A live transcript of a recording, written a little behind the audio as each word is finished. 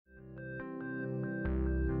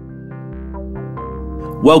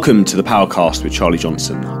Welcome to the Powercast with Charlie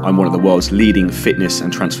Johnson. I'm one of the world's leading fitness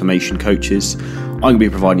and transformation coaches. I'm going to be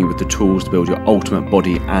providing you with the tools to build your ultimate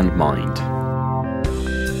body and mind.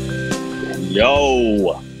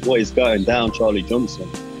 Yo, what is going down, Charlie Johnson?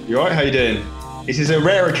 You alright? How you doing? This is a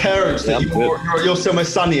rare occurrence that you're somewhere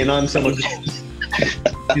sunny and I'm somewhere.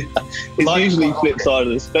 It's usually flip side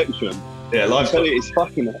of the spectrum. Yeah,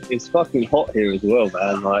 it's fucking hot here as well,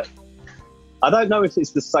 man. Like, I don't know if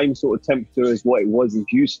it's the same sort of temperature as what it was in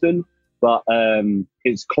Houston, but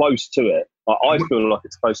it's close to it. Like, I feel like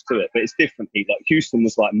it's close to it, but it's different heat. Like, Houston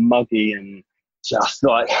was like muggy and just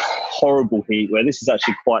like horrible heat, where this is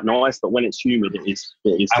actually quite nice, but when it's humid, it is.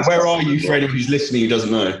 And where are you for anyone who's listening who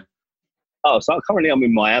doesn't know? Oh, so currently I'm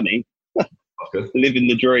in Miami. Okay. Living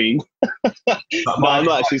the dream. No, I'm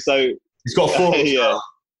not actually. So he's got four. Yeah.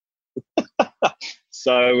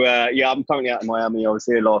 So I'm currently out in Miami. I was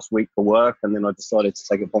here last week for work, and then I decided to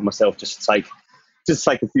take it upon myself just to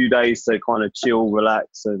take a few days to kind of chill,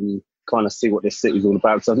 relax, and kind of see what this city's all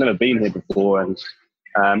about. Because I've never been here before, and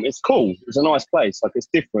it's cool. It's a nice place. Like, it's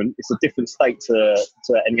different. It's a different state to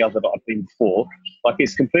any other that I've been before. Like,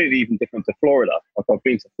 it's completely even different to Florida. Like, I've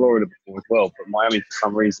been to Florida before as well, but Miami for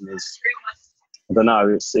some reason is, I don't know.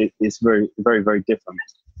 It's very, very, very different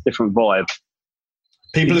vibe.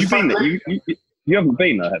 People have been there. You haven't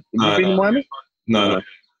been there, have you? Have you been in Miami? No.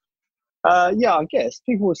 Yeah, I guess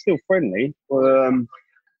people were still friendly.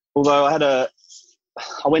 Although I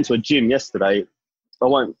went to a gym yesterday. I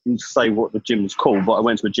won't say what the gym was called, but I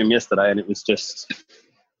went to a gym yesterday, and it was just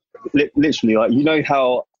literally like, you know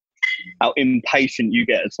how impatient you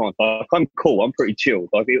get at times. Like, I'm cool. I'm pretty chilled.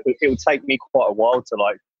 Like, it would take me quite a while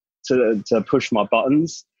to push my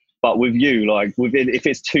buttons. But with you, like, if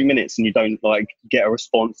it's 2 minutes and you don't like get a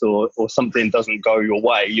response or something doesn't go your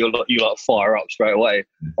way, you fire up straight away.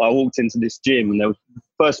 I walked into this gym, and there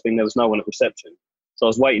was no one at reception. So I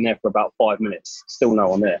was waiting there for about 5 minutes, still no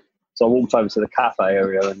one there. So I walked over to the cafe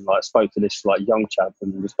area and like spoke to this like young chap,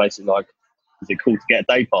 and he was basically like, "Is it cool to get a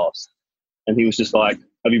day pass?" And he was just like,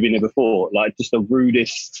 "Have you been here before?" Like, just the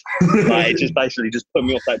rudest. Like, it just basically just put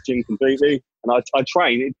me off that gym completely. And I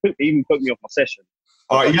trained. It even put me off my session.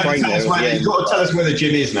 All right, you've got to tell us where the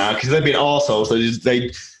gym is now, because they've been arseholes. So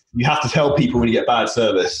you have to tell people when you get bad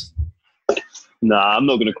service. Nah, I'm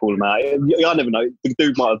not going to call them out. I never know. The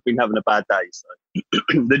dude might have been having a bad day. So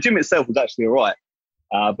the gym itself was actually all right,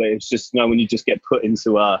 but it's just, when you just get put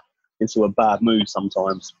into a bad mood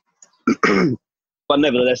sometimes. But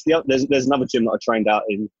nevertheless, there's another gym that I trained out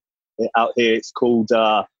here. It's called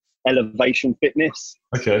Elevation Fitness.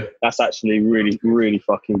 Okay. That's actually really, really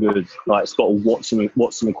fucking good. Like, it's got all Watson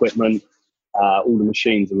equipment. All the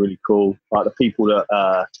machines are really cool. Like, the people that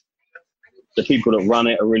run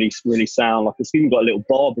it are really, really sound. Like, it's even got a little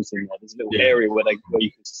barbers in there. There's a little area where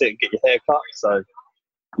you can sit and get your hair cut. So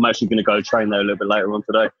I'm actually going to go train there a little bit later on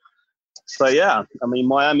today. So yeah, I mean,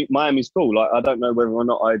 Miami's cool. Like, I don't know whether or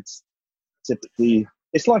not I'd typically.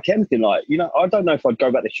 It's like anything. Like, I don't know if I'd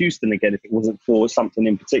go back to Houston again if it wasn't for something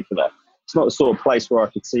in particular. It's not the sort of place where I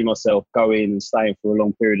could see myself going and staying for a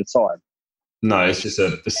long period of time. No, it's just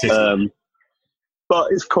a city.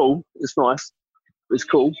 But it's cool. It's nice. It's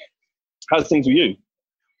cool. How's things with you?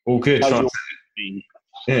 All good.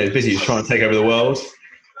 It's busy. Just trying to take over the world.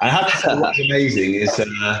 And I have to say, what's amazing is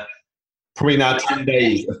probably now 10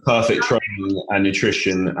 days of perfect training and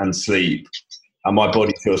nutrition and sleep. And my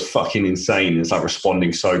body feels fucking insane. It's like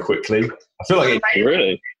responding so quickly. I feel like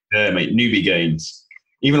really? Yeah, mate, newbie gains.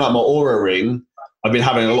 Even like my Aura ring, I've been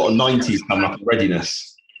having a lot of 90s coming up in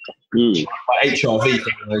readiness. My HRV, for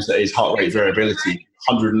those that is heart rate variability,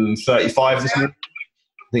 135 this morning.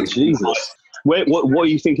 I think it's Jesus. What are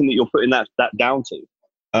you thinking that you're putting that down to?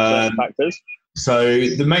 Factors? So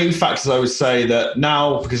the main factors, I would say that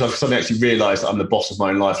now, because I've suddenly actually realised that I'm the boss of my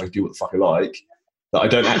own life, I can do what the fuck I like, that I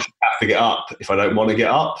don't actually have to get up if I don't want to get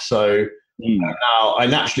up. So now I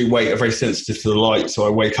naturally I'm very sensitive to the light, so I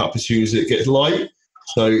wake up as soon as it gets light.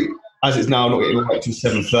 So as it's now not getting light till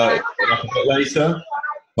 7:30, a bit later,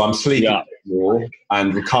 so I'm sleeping more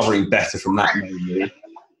and recovering better from that mainly.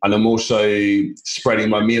 And I'm also spreading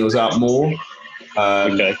my meals out more,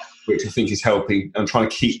 which I think is helping. I'm trying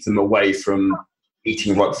to keep them away from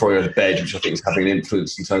eating right before I go to bed, which I think is having an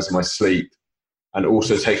influence in terms of my sleep. And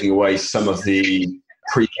also taking away some of the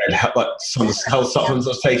pre-bed, like some of the health supplements I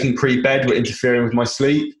was taking pre-bed were interfering with my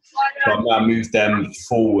sleep. So I've now moved them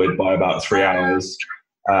forward by about 3 hours.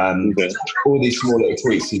 All these small little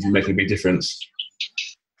tweaks seem to make a big difference.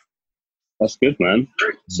 That's good, man.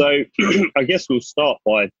 So I guess we'll start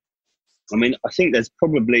by, I think there's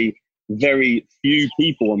probably very few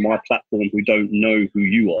people on my platform who don't know who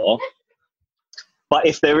you are. But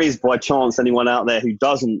if there is by chance anyone out there who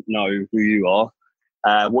doesn't know who you are,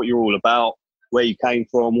 what you're all about, where you came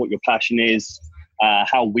from, what your passion is,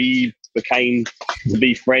 how we became to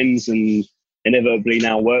be friends and inevitably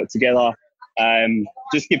now work together,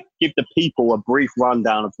 just give the people a brief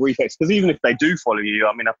rundown, a brief because even if they do follow you,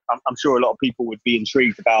 I mean, I'm sure a lot of people would be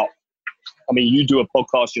intrigued about. I mean, you do a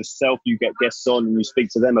podcast yourself, you get guests on and you speak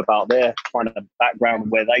to them about their kind of background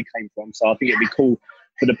and where they came from. So I think it'd be cool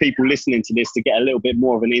for the people listening to this to get a little bit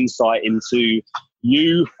more of an insight into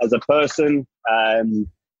you as a person,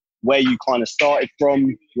 where you kind of started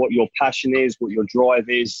from, what your passion is, what your drive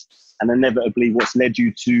is, and inevitably what's led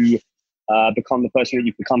you to become the person that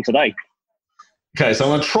you've become today. Okay, so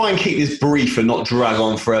I'm going to try and keep this brief and not drag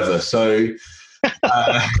on forever. So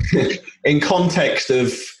in context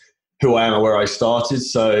of who I am and where I started,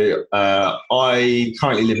 so I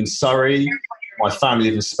currently live in Surrey. My family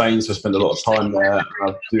live in Spain, so I spend a lot of time there. And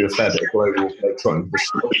I do a fair bit of global electronic.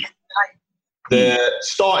 The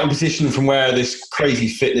starting position from where this crazy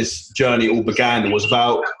fitness journey all began was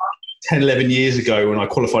about 10, 11 years ago when I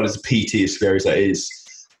qualified as a PT, as scary as that is.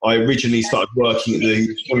 I originally started working at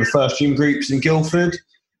one of the first gym groups in Guildford.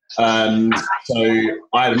 So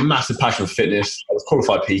I had a massive passion for fitness. I was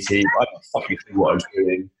qualified PT. I didn't fucking know what I was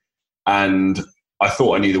doing. And I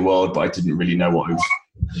thought I knew the world, but I didn't really know what I was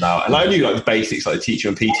about. And I knew like the basics, like the teacher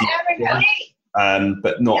and PT,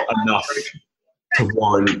 but not enough to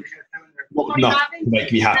warrant, not enough to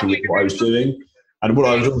make me happy with what I was doing. And what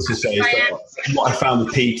I would also say is that what I found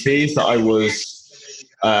with PT is that I was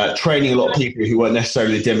training a lot of people who weren't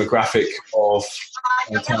necessarily the demographic of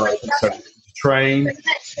to train,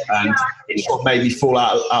 and it sort of made me fall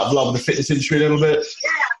out of love with the fitness industry a little bit.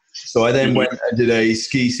 So I then went and did a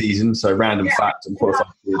ski season, so random fact, I'm qualified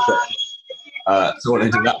for the instructor. So I went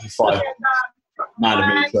and did that for 5 months, man of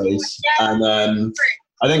many trades. And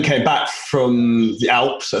I then came back from the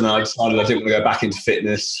Alps and I decided I didn't want to go back into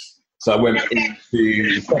fitness. So I went into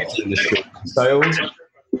the property industry sales.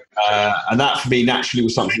 And that for me naturally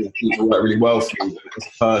was something that worked really well for me. As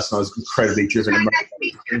a person, I was incredibly driven and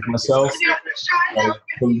motivated for myself. So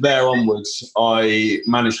from there onwards, I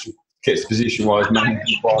managed to get to a position where I was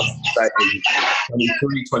managing by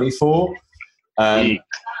 23, 24.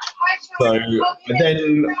 So I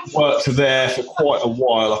then worked there for quite a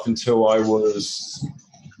while up until I was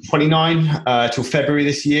 29, till February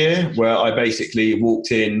this year, where I basically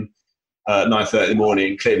walked in at 9:30 in the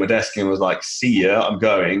morning, cleared my desk and was like, see ya, I'm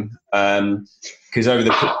going. Because over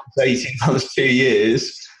the 18 months, 2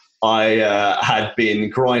 years, I had been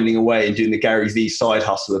grinding away and doing the Gary Vee side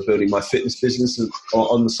hustle of building my fitness business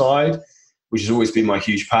on the side, which has always been my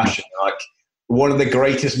huge passion. Like, one of the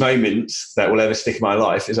greatest moments that will ever stick in my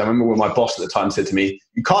life is I remember when my boss at the time said to me,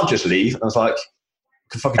 you can't just leave. And I was like, I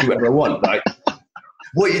can fucking do whatever I want. Like,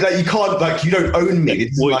 what, like, you can't, like, you don't own me.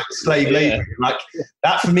 It's like slave labor. Like,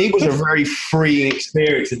 that for me was a very freeing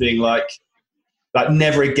experience of being like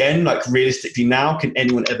never again, like realistically now, can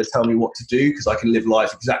anyone ever tell me what to do? Because I can live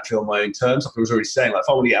life exactly on my own terms. Like I was already saying, like if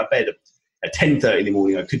I want to get out of bed at 10:30 in the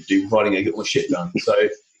morning, I could do, providing I get my shit done. So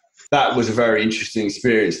that was a very interesting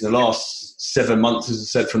experience. In the last 7 months, as I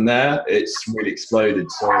said, from there, it's really exploded.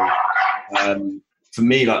 So for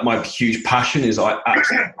me, like my huge passion is I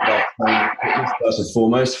absolutely love training fitness first and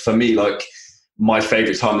foremost. For me, like my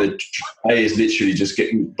favourite time of the day is literally just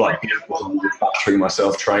getting like battering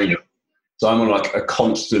myself training. So I'm on like a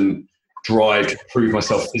constant drive to prove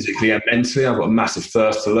myself physically and mentally. I've got a massive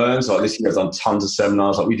thirst to learn. So like this year I've done tons of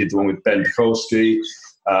seminars. Like we did the one with Ben Pekolsky.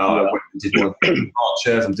 I went and did one with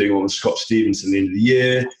Archer. I'm doing one with Scott Stevenson at the end of the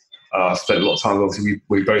year. I spent a lot of time, obviously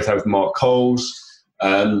we both have with Mark Coles.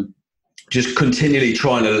 Just continually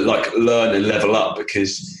trying to like learn and level up,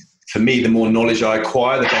 because for me, the more knowledge I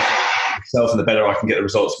acquire, the better I myself and the better I can get the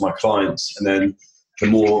results for my clients. And then the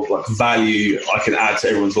more like value I can add to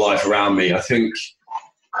everyone's life around me. I think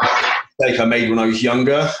the mistake I made when I was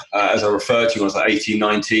younger, as I referred to when I was like 18,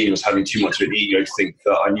 19, I was having too much of an ego to think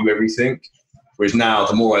that I knew everything. Whereas now,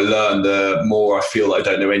 the more I learn, the more I feel that I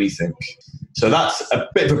don't know anything. So that's a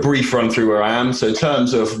bit of a brief run through where I am. So in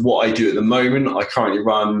terms of what I do at the moment, I currently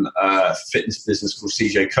run a fitness business called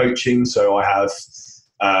CJ Coaching. So I have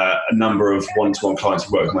a number of one-to-one clients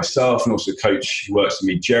who work with myself, and also a coach who works with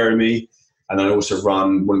me, Jeremy. And then I also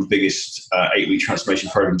run one of the biggest 8-week transformation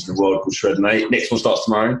programs in the world called Shred and 8. Next one starts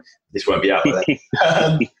tomorrow. This won't be out there.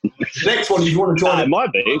 The next one, if you want to join it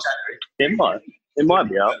might be. It might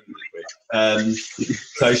be out.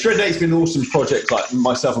 So Shred and 8's been an awesome project. Like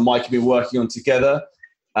myself and Mike have been working on together.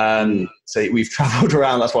 So we've travelled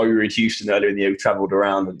around. That's why we were in Houston earlier in the year. We travelled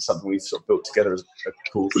around, and it's something we've sort of built together as a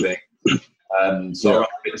cool thing. So on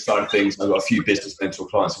the side of things, I've got a few business mentor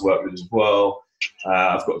clients to work with as well.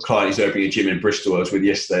 I've got a client who's opening a gym in Bristol I was with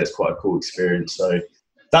yesterday. It's quite a cool experience. So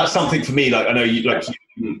that's something for me. Like, I know you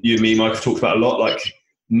and me, Mike, have talked about a lot, like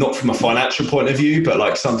not from a financial point of view, but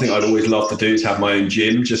like something I'd always love to do is have my own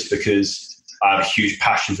gym, just because I have a huge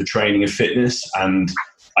passion for training and fitness, and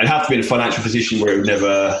I'd have to be in a financial position where I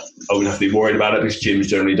wouldn't have to be worried about it, because gyms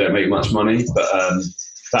generally don't make much money. But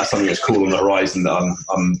that's something that's cool on the horizon that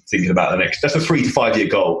I'm thinking about that's a 3 to 5 year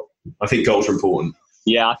goal. I think goals are important.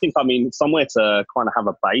 Yeah, I think, somewhere to kind of have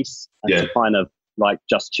a base and to kind of like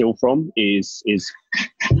just chill from is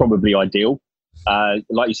probably ideal.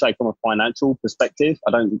 Like you say, from a financial perspective,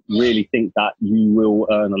 I don't really think that you will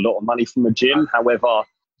earn a lot of money from a gym. However,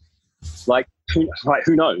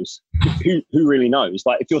 who knows? Who really knows?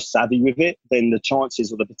 Like, if you're savvy with it, then the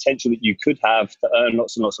chances or the potential that you could have to earn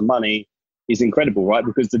lots and lots of money is incredible, right?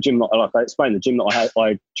 Because the gym, like I explained, the gym that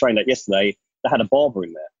I trained at yesterday, they had a barber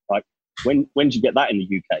in there. Like, when did you get that in the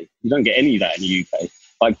UK? You don't get any of that in the UK.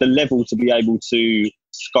 Like, the level to be able to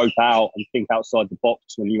scope out and think outside the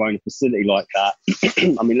box when you own a facility like that.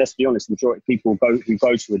 I mean, let's be honest, the majority of people who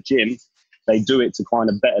go to a gym, they do it to kind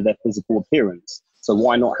of better their physical appearance. So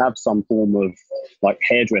why not have some form of like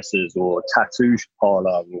hairdressers or tattoo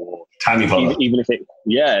parlor or tanning parlor, even if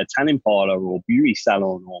tanning parlor or beauty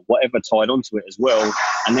salon or whatever tied onto it as well.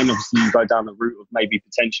 And then obviously you go down the route of maybe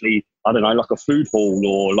potentially, I don't know, like a food hall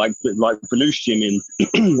or like Baluch Gym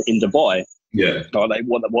in Dubai. Yeah. Like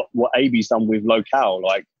what AB's done with Locale.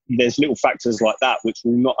 Like, there's little factors like that which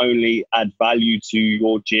will not only add value to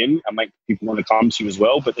your gym and make people want to come to you as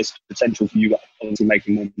well, but there's potential for you obviously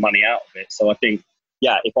making more money out of it. So I think,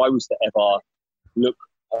 if I was to ever look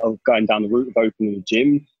of going down the route of opening a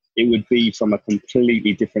gym, it would be from a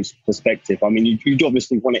completely different perspective. I mean, you'd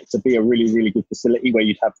obviously want it to be a really, really good facility where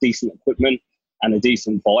you'd have decent equipment and a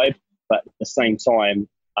decent vibe. But at the same time,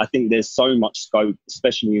 I think there's so much scope,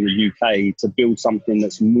 especially in the UK, to build something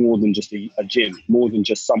that's more than just a gym, more than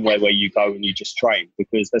just somewhere where you go and you just train.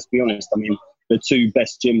 Because let's be honest, I mean, the two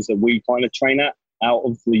best gyms that we kind of train at out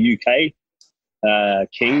of the UK,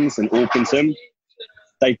 Kings and Orpington,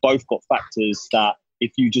 they've both got factors that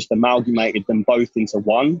if you just amalgamated them both into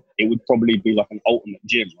one, it would probably be like an ultimate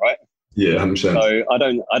gym, right? Yeah, 100%. So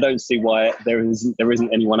I don't see why there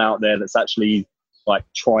isn't anyone out there that's actually like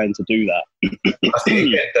trying to do that. I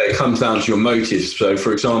think it comes down to your motives. So,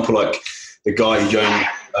 for example, like the guy who joined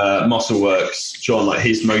Muscleworks, John, like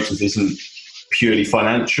his motive isn't purely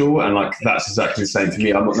financial, and like that's exactly the same for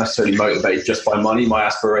me. I'm not necessarily motivated just by money. My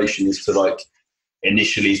aspiration is to like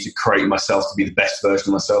initially to create myself to be the best version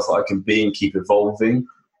of myself that I can be and keep evolving,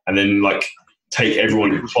 and then like take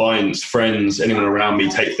everyone, clients, friends, anyone around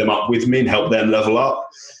me, take them up with me and help them level up.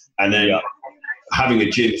 And then having a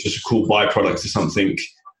gym is just a cool byproduct to something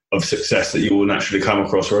of success that you will naturally come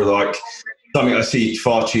across. Whereas like something I see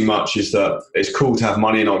far too much is that it's cool to have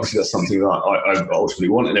money, and obviously that's something that I ultimately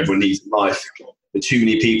want and everyone needs in life. But too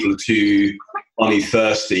many people are too money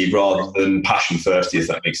thirsty rather than passion thirsty, if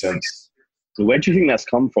that makes sense. Where do you think that's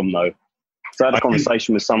come from, though? So I had a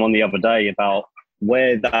conversation with someone the other day about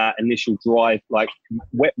where that initial drive, like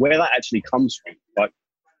where that actually comes from. Like,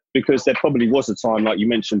 because there probably was a time, like you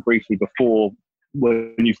mentioned briefly before,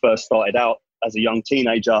 when you first started out as a young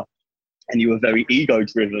teenager and you were very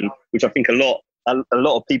ego-driven, which I think a lot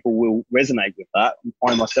of people will resonate with that.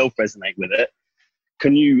 I myself resonate with it.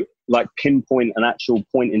 Can you like pinpoint an actual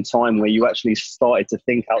point in time where you actually started to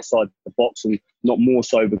think outside the box, and not more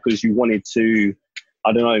so because you wanted to,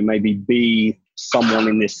 I don't know, maybe be someone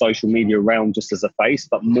in this social media realm just as a face,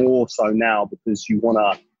 but more so now because you want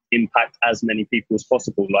to impact as many people as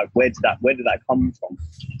possible? Like, where did that come from?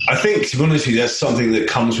 I think, to be honest with you, that's something that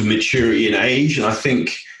comes with maturity and age. And I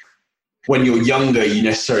think when you're younger, you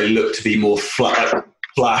necessarily look to be more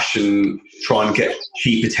flash and try and get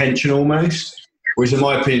cheap attention almost. Whereas in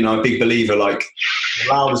my opinion, I'm a big believer, like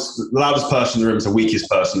the loudest person in the room is the weakest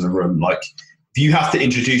person in the room. Like, if you have to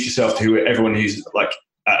introduce yourself to everyone who's like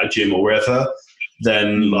at a gym or wherever,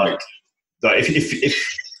 then like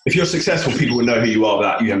if you're successful, people will know who you are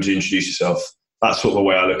without you having to introduce yourself. That's sort of the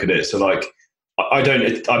way I look at it. So like,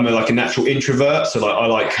 I'm like a natural introvert. So like, I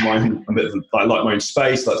like my own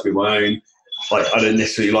space, I like to be my own. Like, I don't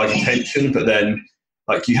necessarily like attention, but then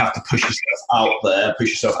like you have to push yourself out there, push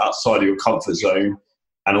yourself outside of your comfort zone,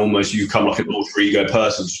 and almost you become like an alter ego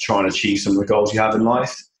person to try and achieve some of the goals you have in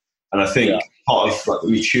life. And I think part of like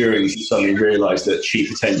maturing is you suddenly realise that cheap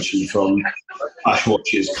attention from flash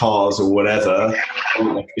watches, cars, or whatever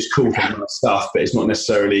is cool for that stuff, but it's not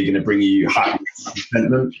necessarily going to bring you happiness and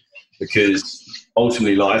contentment. Because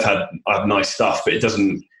ultimately, like I have nice stuff, but it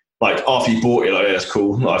doesn't, like after you bought it, like, yeah, that's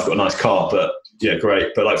cool, I've got a nice car, but yeah,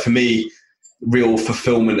 great. But like for me, real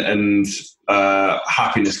fulfillment and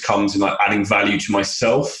happiness comes in like adding value to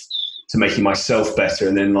myself, to making myself better.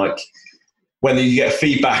 And then like when you get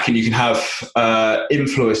feedback and you can have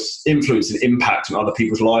influence and impact on other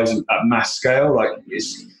people's lives at mass scale, like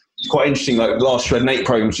it's quite interesting. Like the last Shred 8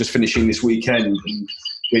 program was just finishing this weekend, and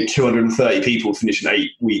we had 230 people finish an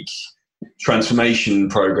 8-week transformation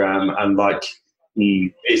program, and like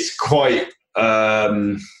it's quite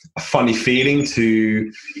a funny feeling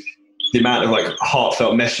to the amount of like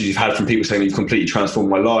heartfelt messages you've had from people saying you've completely transformed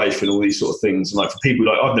my life and all these sort of things. And like for people,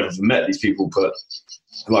 like I've never even met these people, but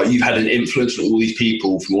like you've had an influence on all these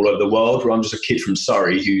people from all over the world, where I'm just a kid from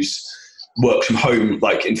Surrey who's works from home,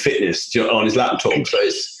 like in fitness, on his laptop. So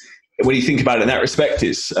it's, when you think about it in that respect,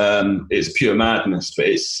 it's pure madness, but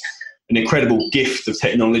it's an incredible gift of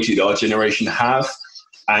technology that our generation have.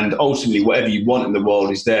 And ultimately, whatever you want in the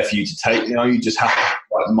world is there for you to take. You know, you just have to have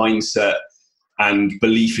the right mindset and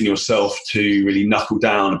belief in yourself to really knuckle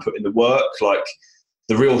down and put in the work. Like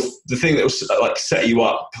the thing that will like set you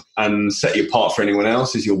up and set you apart for anyone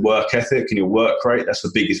else is your work ethic and your work rate. That's the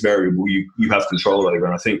biggest variable you have control over.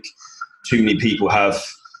 And I think too many people have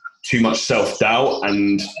too much self-doubt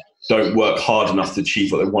and don't work hard enough to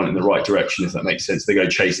achieve what they want in the right direction, if that makes sense. They go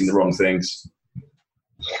chasing the wrong things.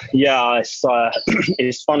 Yeah,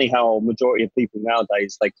 it's funny how majority of people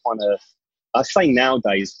nowadays, they kind of, I say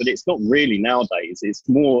nowadays, but it's not really nowadays. It's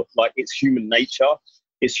more like it's human nature.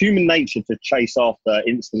 It's human nature to chase after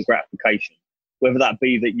instant gratification, whether that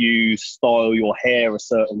be that you style your hair a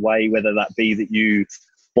certain way, whether that be that you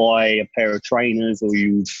buy a pair of trainers, or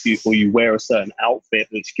you wear a certain outfit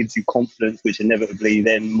which gives you confidence, which inevitably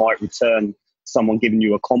then might return someone giving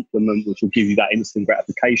you a compliment, which will give you that instant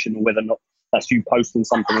gratification, or whether or not that's you posting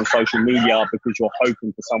something on social media because you're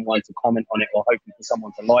hoping for someone to comment on it or hoping for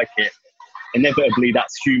someone to like it. Inevitably,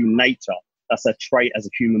 that's human nature. That's a trait as a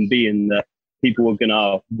human being that people are going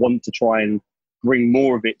to want to try and bring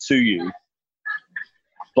more of it to you.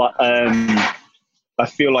 But I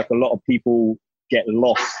feel like a lot of people get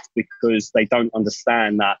lost because they don't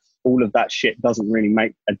understand that all of that shit doesn't really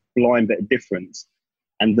make a blind bit of difference.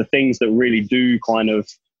 And the things that really do kind of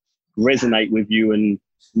resonate with you and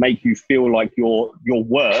make you feel like your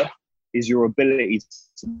worth is your ability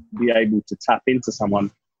to be able to tap into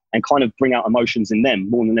someone and kind of bring out emotions in them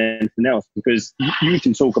more than anything else. Because you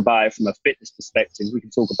can talk about it from a fitness perspective. We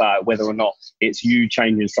can talk about whether or not it's you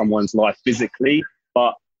changing someone's life physically,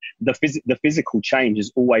 but the physical change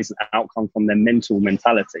is always an outcome from their mental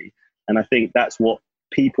mentality. And I think that's what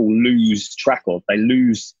people lose track of. They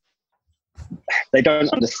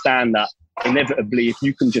don't understand that inevitably, if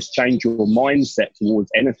you can just change your mindset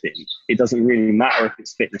towards anything, it doesn't really matter if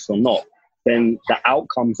it's fitness or not, then the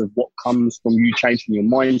outcomes of what comes from you changing your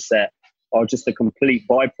mindset are just a complete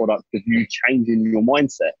byproduct of you changing your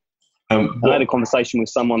mindset. I had a conversation with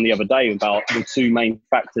someone the other day about the two main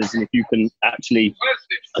factors, and if you can actually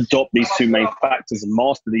adopt these two main factors and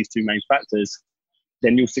master these two main factors,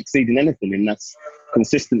 then you'll succeed in anything, and that's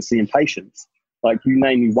consistency and patience. Like, you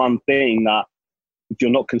name me one thing that if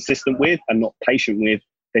you're not consistent with and not patient with,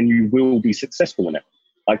 then you will be successful in it.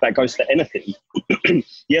 Like, that goes for anything.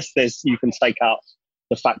 Yes, you can take out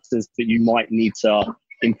the factors that you might need to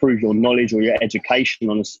improve your knowledge or your education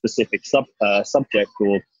on a specific subject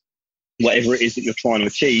or whatever it is that you're trying to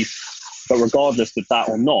achieve. But regardless of that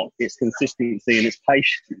or not, it's consistency and it's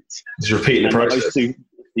patience. Just repeating the process. In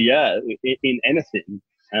anything.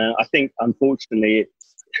 I think, unfortunately,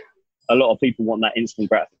 a lot of people want that instant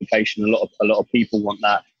gratification. A lot of people want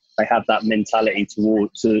that. They have that mentality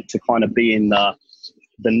to kind of be in the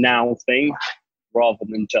now thing, rather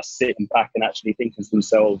than just sitting back and actually thinking to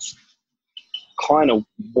themselves, kind of,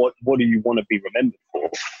 what do you want to be remembered for?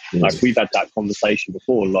 Yes. Like, we've had that conversation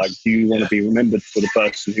before. Like, do you want to be remembered for the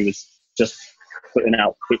person who was just putting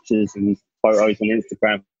out pictures and photos on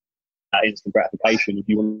Instagram, that instant gratification? If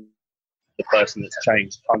you want the person that's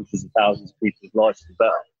changed hundreds of thousands of people's lives for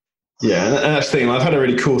better. Yeah, and that's the thing. I've had a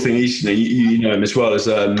really cool thing recently. You know him as well as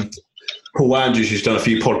Paul Andrews, who's done a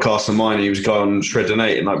few podcasts on mine. He was a guy on Shred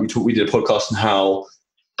 8, and like we did a podcast on how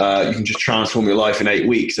you can just transform your life in 8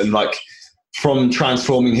 weeks. And like, from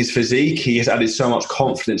transforming his physique, he has added so much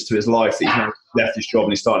confidence to his life that he's now left his job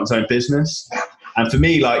and he's starting his own business. And for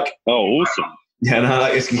me, like, oh, awesome. Yeah, no,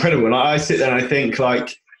 like, it's incredible. And I sit there and I think,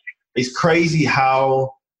 like, it's crazy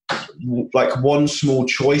how like one small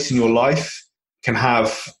choice in your life can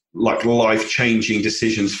have like life-changing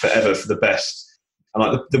decisions forever for the best. And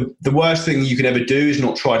like the worst thing you can ever do is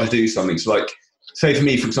not try to do something. So like, say for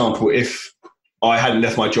me, for example, if I hadn't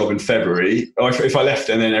left my job in February, or if I left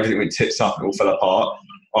and then everything went tits up and it all fell apart,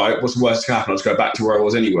 all right, what's the worst that can happen? I'll just go back to where I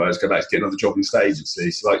was anyway. I'll just go back to get another job in the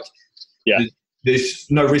agency. So like, Yeah. There's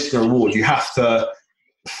no risk and reward. You have to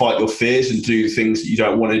fight your fears and do things that you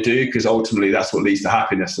don't want to do, because ultimately that's what leads to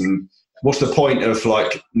happiness. And what's the point of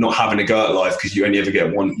like not having a go at life because you only ever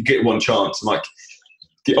get one? You get one chance. And like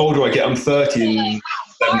the older I get, I'm 30, and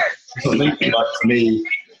like for me,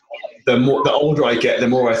 the older I get, the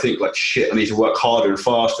more I think like shit, I need to work harder and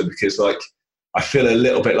faster, because like I feel a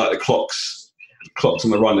little bit like the clock's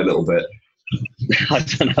on the run a little bit. I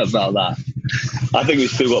don't know about that. I think we've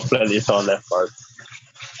still got plenty of time left, bro.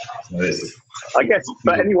 I guess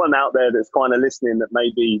for anyone out there that's kind of listening that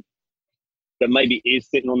maybe is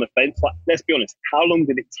sitting on the fence, like, let's be honest, how long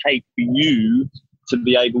did it take for you to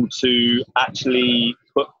be able to actually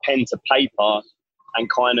put pen to paper and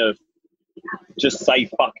kind of just say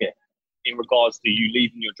fuck it in regards to you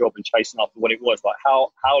leaving your job and chasing after what it was? Like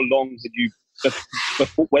how long did you,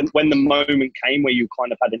 before, when the moment came where you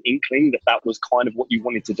kind of had an inkling that was kind of what you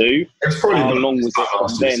wanted to do? It was probably how long was it from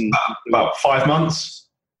then? About 5 months.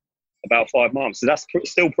 About 5 months. So that's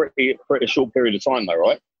still pretty short period of time though,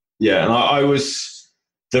 right? Yeah, and I was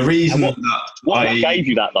the reason what gave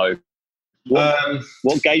you that though?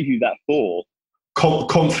 What gave you that for?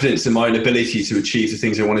 Confidence in my own ability to achieve the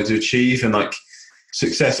things I wanted to achieve, and like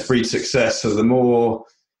success breeds success. So the more,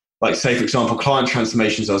 like, say for example, client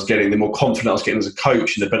transformations I was getting, the more confident I was getting as a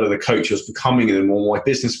coach, and the better the coach I was becoming, and the more my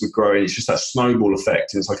business would grow. And it's just that snowball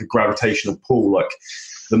effect, and it's like a gravitational pull. Like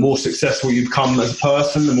the more successful you become as a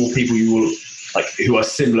person, the more people you will, like, who are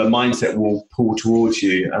similar mindset will pull towards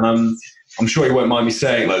you. And I'm sure you won't mind me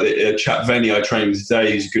saying, like, the chap Venny I trained with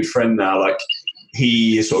today, who's a good friend now, like,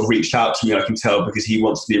 he has sort of reached out to me, I can tell, because he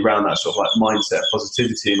wants to be around that sort of like mindset,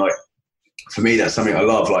 positivity. And like, for me, that's something I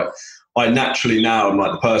love. Like, I naturally now am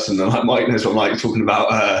like the person, and like Mike knows what I'm like, talking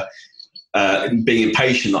about being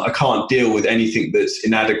impatient. Like, I can't deal with anything that's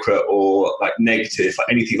inadequate or like negative, like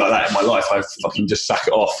anything like that in my life. I fucking just sack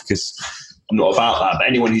it off, because I'm not about that. But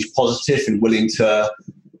anyone who's positive and willing to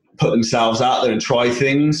put themselves out there and try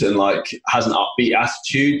things, and like has an upbeat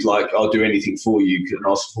attitude, like, I'll do anything for you and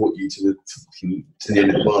I'll support you to the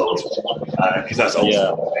end of the world, because that's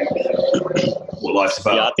ultimately what life's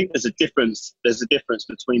about. Yeah, I think there's a difference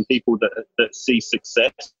between people that see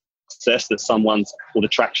success that someone's, or the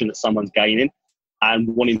traction that someone's gaining, and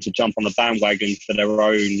wanting to jump on the bandwagon for their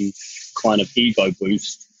own kind of ego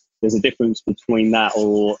boost. There's a difference between that,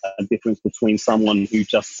 or a difference between someone who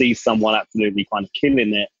just sees someone absolutely kind of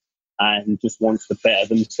killing it and just wants to better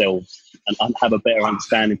themselves and have a better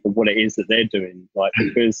understanding for what it is that they're doing. Like,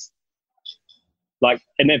 because like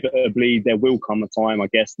inevitably there will come a time, I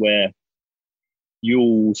guess, where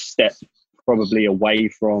you'll step probably away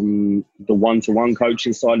from the one-to-one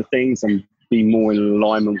coaching side of things and be more in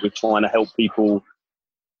alignment with trying to help people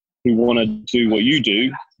who want to do what you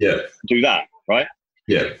do, do that, right?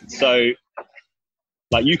 Yeah. So,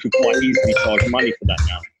 like, you could quite easily charge money for that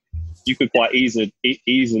now. You could quite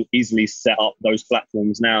easily set up those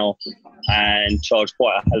platforms now and charge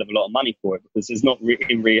quite a hell of a lot of money for it, because there's not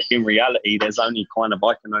in reality, there's only kind of,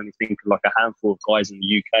 I can only think of like a handful of guys in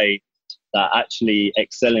the UK that are actually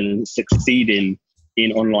excelling and succeeding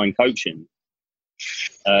in online coaching.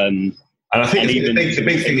 And I think the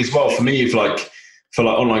big thing as well for me, is like, for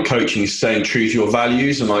like online coaching, is staying true to your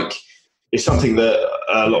values. And like, it's something that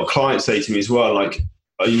a lot of clients say to me as well. Like,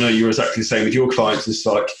 you know, you're exactly the same with your clients. It's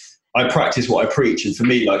like, I practice what I preach. And for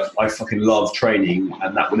me, like, I fucking love training,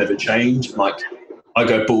 and that will never change. And like, I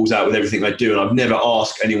go balls out with everything I do, and I've never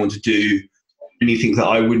asked anyone to do anything that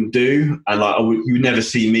I wouldn't do. And like, you would never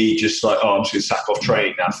see me just like, oh, I'm just going to sack off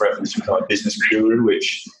training now forever. It's like business guru,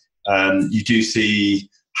 which you do see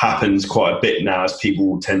happens quite a bit now, as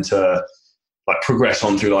people tend to like progress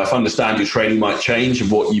on through life. Understand your training might change, and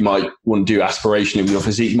what you might want to do aspirationally with your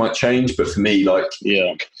physique might change. But for me, like,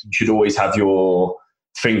 you should always have your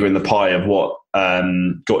finger in the pie of what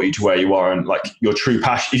got you to where you are. And like, your true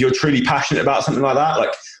passion, if you're truly passionate about something like that,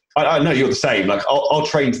 like, I know you're the same. Like, I'll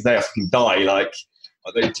train today, I fucking die. Like,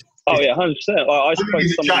 oh yeah, 100%. I spoke to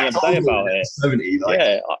someone the other day about it. 70, like.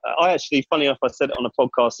 Yeah, I actually, funny enough, I said it on a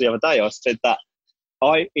podcast the other day. I said that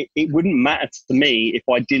it wouldn't matter to me if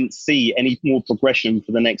I didn't see any more progression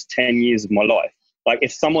for the next 10 years of my life. Like,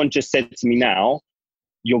 if someone just said to me now,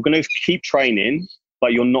 you're going to keep training,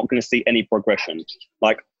 but you're not going to see any progression,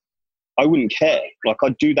 like, I wouldn't care. Like,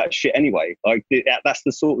 I'd do that shit anyway. Like, that's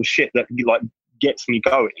the sort of shit that like gets me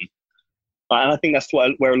going. And I think that's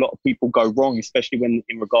where a lot of people go wrong, especially when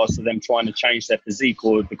in regards to them trying to change their physique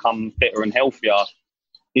or become fitter and healthier,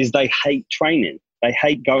 is they hate training. They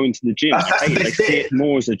hate going to the gym. They see it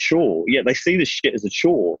more as a chore. Yeah, they see the shit as a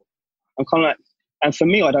chore. I'm kind of like, and for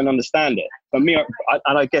me, I don't understand it. For me,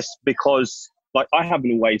 I guess because like, I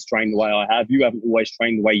haven't always trained the way I have. You haven't always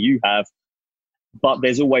trained the way you have. But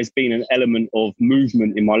there's always been an element of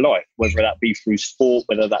movement in my life, whether that be through sport,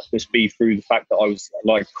 whether that just be through the fact that I was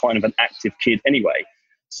like kind of an active kid anyway.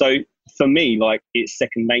 So for me, like, it's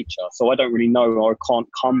second nature. So I don't really know, or I can't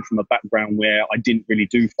come from a background where I didn't really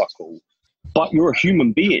do fuck all. But you're a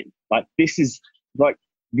human being. Like, this is like,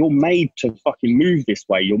 you're made to fucking move this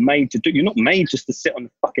way. You're made to do, you're not made just to sit on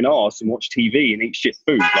the fucking arse and watch TV and eat shit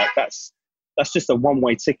food. Like, that's just a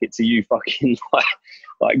one-way ticket to you fucking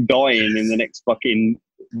like dying in the next fucking,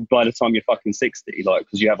 by the time you're fucking 60, like,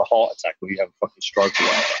 because you have a heart attack or you have a fucking stroke or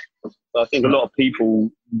whatever. So I think a lot of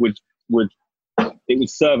people would it would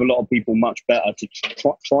serve a lot of people much better to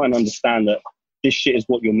try and understand that this shit is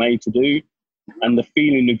what you're made to do. And the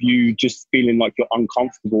feeling of you just feeling like you're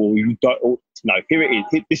uncomfortable, you don't, no, here it is.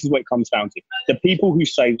 This is what it comes down to. The people who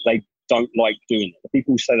say they don't like doing it, the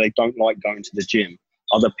people who say they don't like going to the gym,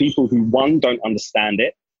 are the people who, one, don't understand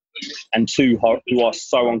it, and two, who are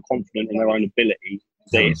so unconfident in their own ability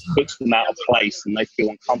that it puts them out of place and they feel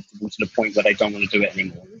uncomfortable to the point where they don't want to do it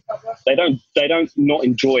anymore. They don't not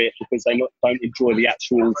enjoy it because they don't enjoy the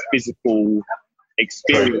actual physical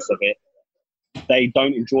experience of it. They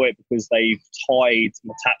don't enjoy it because they've tied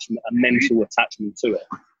an attachment, a mental attachment to it.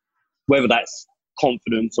 Whether that's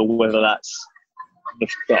confidence or whether that's,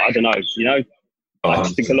 I don't know, you know? I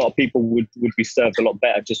just think a lot of people would be served a lot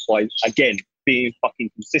better just by, again, being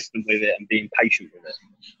fucking consistent with it and being patient with it.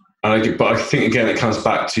 But I think, again, it comes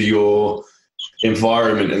back to your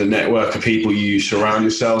environment and the network of people you surround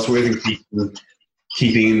yourselves with, and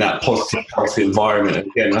keeping in that positive, healthy environment. And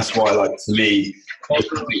again, that's why, like, to me, there's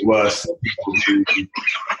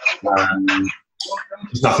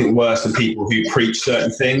nothing worse than people who preach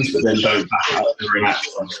certain things but then don't back up their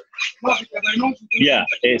actions. Yeah,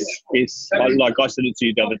 it's like I said it to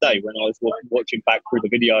you the other day when I was watching back through the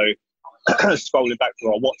video, scrolling back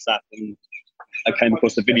through our WhatsApp, and I came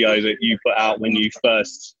across the video that you put out when you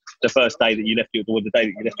the first day that you left the day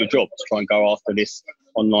that you left your job to try and go after this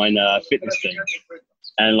online fitness thing.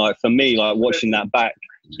 And like, for me, like, watching that back,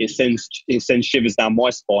 it sends shivers down my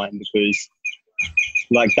spine, because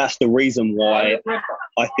like, that's the reason why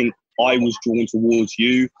I think I was drawn towards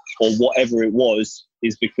you, or whatever it was,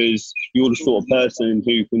 is because you're the sort of person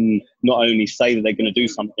who can not only say that they're going to do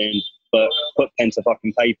something, but put pen to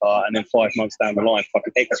fucking paper, and then 5 months down the line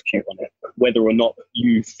fucking execute on it. Whether or not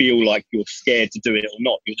you feel like you're scared to do it or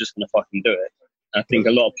not, you're just going to fucking do it. And I think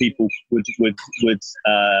a lot of people would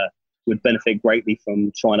benefit greatly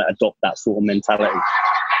from trying to adopt that sort of mentality.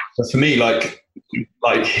 But for me, like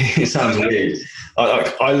it sounds weird. I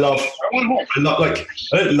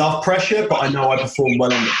don't love pressure, but I know I perform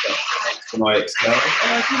well under pressure when I excel.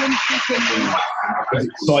 It's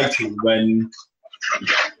exciting when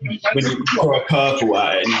you throw a curveball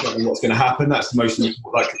at it and you don't know what's going to happen. That's the most,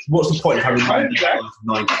 like, what's the point of having 9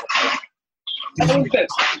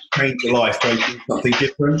 change your life, don't do something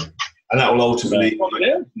different, and that will ultimately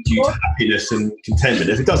lead you to happiness and contentment.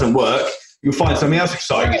 If it doesn't work, you'll find something else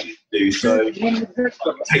exciting to do. So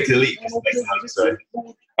take the leap. So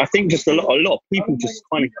I think just a lot of people just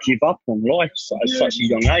kind of give up on life at such a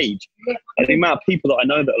young age. And the amount of people that I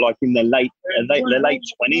know that are like in their late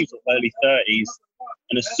 20s or early 30s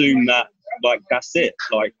and assume that, like, that's it.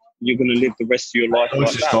 Like, you're going to live the rest of your life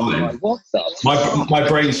like that. Like, what the? My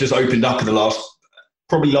brain's just opened up in the last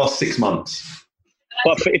 6 months.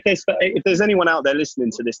 But if there's anyone out there listening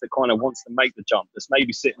to this that kind of wants to make the jump, that's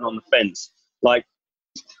maybe sitting on the fence, like,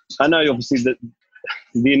 I know obviously that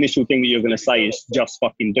the initial thing that you're going to say is just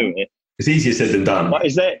fucking do it. It's easier said than done. But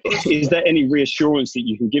is there any reassurance that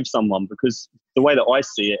you can give someone? Because the way that I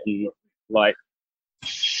see it, and like,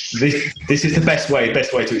 this is the best way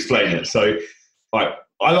to explain it. So, like,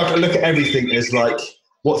 I like to look at everything as like,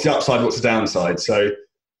 what's the upside, what's the downside? So,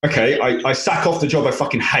 okay, I sack off the job I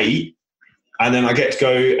fucking hate, and then I get to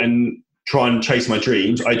go and try and chase my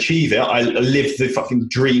dreams. I achieve it. I live the fucking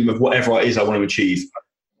dream of whatever it is I want to achieve.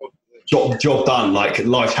 Job done. Like,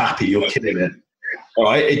 life's happy. You're killing it. All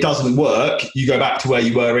right. It doesn't work. You go back to where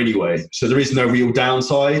you were anyway. So there is no real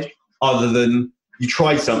downside other than you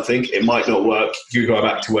tried something. It might not work. You go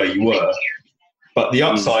back to where you were. But the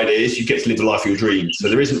upside is you get to live the life of your dreams. So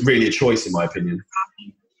there isn't really a choice, in my opinion.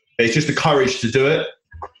 It's just the courage to do it.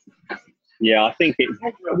 Yeah, I think it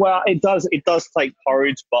does take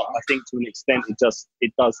courage, but I think to an extent it does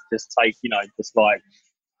just take, just like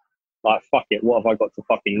fuck it, what have I got to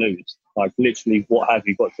fucking lose? Like, literally, what have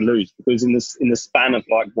you got to lose? Because in the span of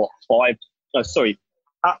how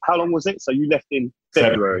long was it? So you left in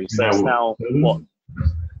February, so it's now what?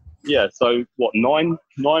 Yeah, so what, 9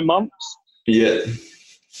 months? Yeah.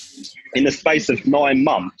 In the space of 9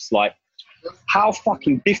 months, like, how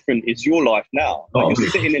fucking different is your life now? Like, you're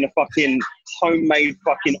sitting in a fucking homemade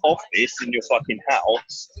fucking office in your fucking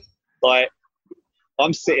house. Like,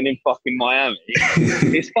 I'm sitting in fucking Miami.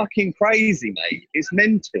 It's fucking crazy, mate. It's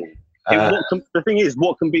mental. The thing is,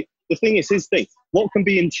 what can be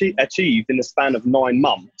achieved in the span of 9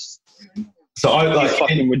 months? So it's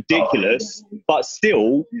fucking ridiculous. But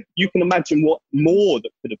still, you can imagine what more that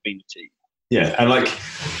could have been achieved. Yeah,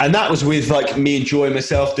 and that was with like me enjoying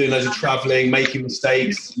myself, doing loads of traveling, making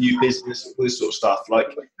mistakes, new business, all this sort of stuff. Like,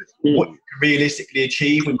 what you can realistically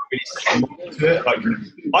achieve when you really do it. Like,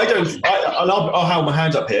 I'll hold my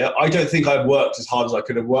hand up here. I don't think I've worked as hard as I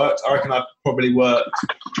could have worked. I reckon I've probably worked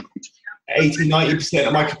 80-90%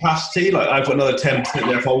 of my capacity. Like, I've got another 10%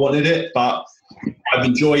 there if I wanted it, but I've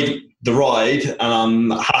enjoyed the ride and I'm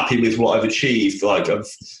happy with what I've achieved. Like,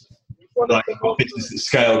 my business has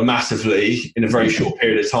scaled massively in a very short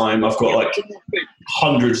period of time. I've got like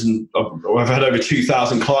hundreds, and I've had over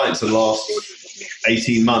 2,000 clients in the last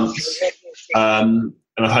 18 months. And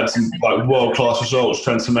I've had some like world-class results,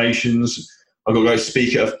 transformations. I've got to go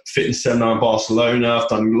speak at a fitness seminar in Barcelona. I've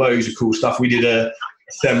done loads of cool stuff. We did a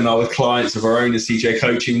seminar with clients of our own, the CJ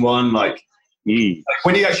Coaching one. Like,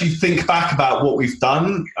 when you actually think back about what we've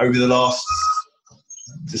done over the last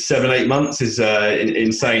 7-8 months is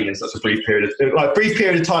insane in such a brief period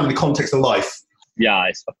of time in the context of life. Yeah,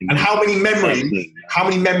 it's fucking. And how many memories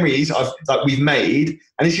we've made.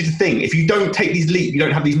 And it's just a thing. If you don't take these leaps, you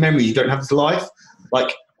don't have these memories, you don't have this life.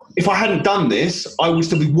 Like, if I hadn't done this, I would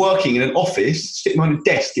still be working in an office, sitting behind a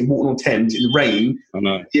desk in Walton-on-Thames in the rain,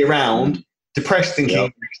 year round, depressed,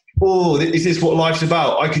 thinking, is this what life's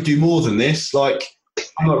about? I could do more than this. Like,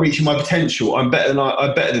 I'm not reaching my potential. I'm better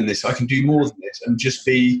than this. I can do more than this, and just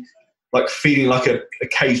be like feeling like a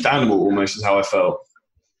caged animal almost is how I felt.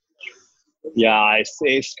 Yeah,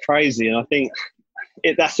 it's crazy, and I think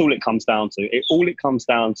that's all it comes down to. All it comes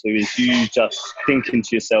down to is you just thinking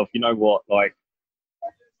to yourself, you know what, like,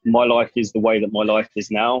 my life is the way that my life is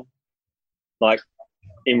now. Like,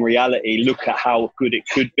 in reality, look at how good it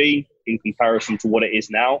could be in comparison to what it is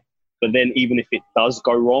now. But then even if it does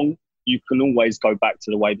go wrong, you can always go back to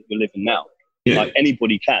the way that you're living now. Yeah. Like,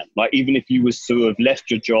 anybody can. Like, even if you was to have left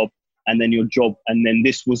your job and then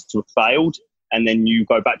this was to have failed, and then you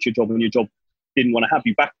go back to your job and your job didn't want to have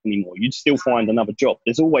you back anymore, you'd still find another job.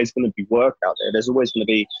 There's always going to be work out there. There's always going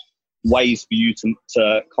to be ways for you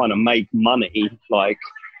to kind of make money. Like,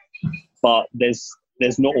 but there's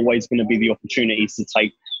not always going to be the opportunities to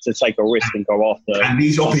take a risk and go after. And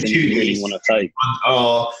these opportunities you really want to take.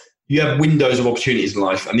 You have windows of opportunities in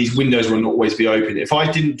life, and these windows will not always be open. If I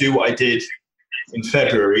didn't do what I did in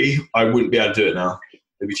February, I wouldn't be able to do it now.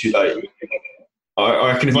 It'd be too late.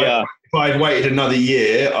 I reckon if I'd waited another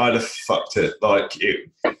year, I'd have fucked it. Like,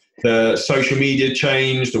 the social media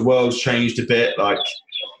changed, the world's changed a bit. Like,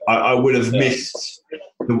 I would have missed.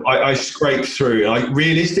 I scraped through.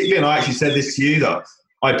 Realistically, and I actually said this to you, that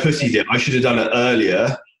I pussied it. I should have done it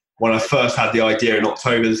earlier when I first had the idea in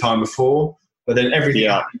October the time before. But then everything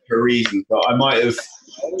happened for a reason. But I might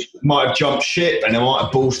have jumped ship and I might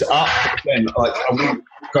have ballsed it up. Then, like, I wouldn't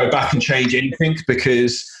go back and change anything,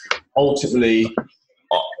 because ultimately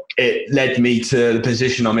it led me to the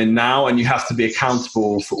position I'm in now. And you have to be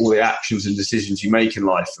accountable for all the actions and decisions you make in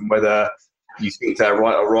life. And whether you think they're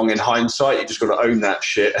right or wrong in hindsight, you just got to own that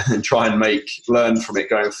shit and try and learn from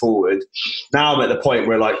it going forward. Now I'm at the point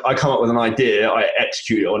where, like, I come up with an idea, I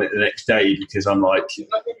execute on it the next day, because I'm like,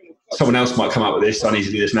 someone else might come up with this, I need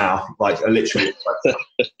to do this now. Like, I literally,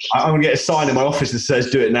 I'm going to get a sign in my office that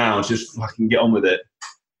says, do it now, just fucking get on with it.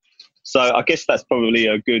 So I guess that's probably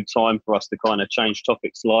a good time for us to kind of change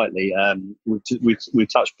topics slightly. We've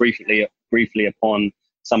touched briefly upon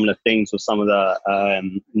some of the things or some of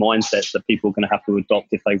the mindsets that people are going to have to adopt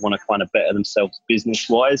if they want to kind of better themselves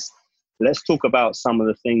business-wise. Let's talk about some of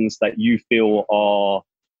the things that you feel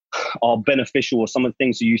are beneficial, or some of the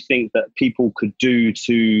things that you think that people could do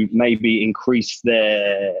to maybe increase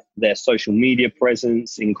their social media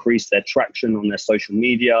presence, increase their traction on their social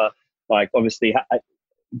media. Like, obviously,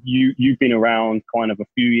 you've been around kind of a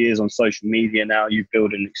few years on social media now. You've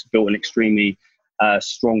built an extremely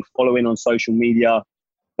strong following on social media.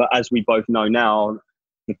 But as we both know now,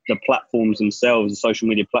 the platforms themselves, the social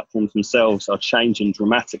media platforms themselves, are changing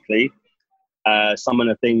dramatically. Some of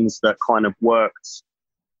the things that kind of worked,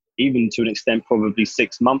 even to an extent probably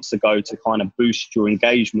 6 months ago, to kind of boost your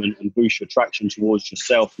engagement and boost your traction towards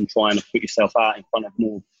yourself and trying to put yourself out in front of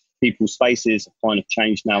more people's faces, have kind of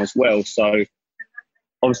changed now as well. So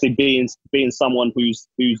obviously being someone who's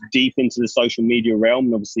deep into the social media realm,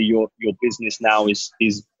 and obviously your business now is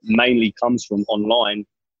mainly comes from online,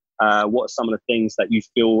 what are some of the things that you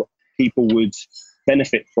feel people would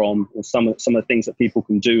benefit from, or some of the things that people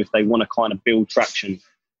can do if they want to kind of build traction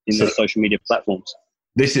in their social media platforms?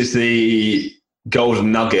 This is the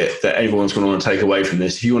golden nugget that everyone's going to want to take away from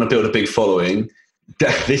this. If you want to build a big following,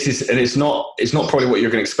 this is, and it's not probably what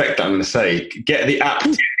you're going to expect that I'm going to say. Get the app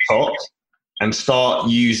TikTok and start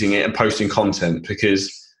using it and posting content,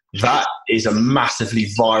 because that is a massively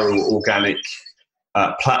viral, organic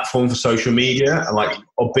platform for social media. And like,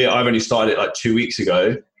 albeit I've only started it like 2 weeks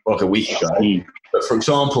ago, or like a week ago. But for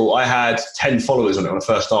example, I had 10 followers on it when I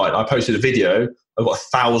first started. I posted a video, I got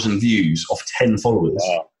 1,000 views off 10 followers.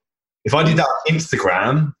 Wow. If I did that on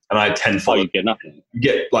Instagram and I had 10 followers, you get nothing.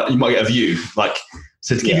 You might get a view. Like,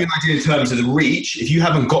 so to give you an idea in terms of the reach, if you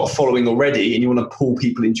haven't got a following already and you want to pull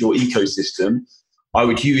people into your ecosystem, I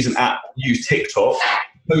would use an app, use TikTok,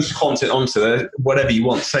 post content onto there, whatever you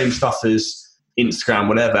want, same stuff as Instagram,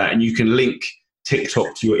 whatever, and you can link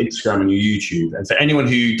TikTok to your Instagram and your YouTube. And for anyone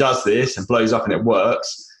who does this and blows up and it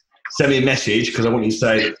works, send me a message, because I want you to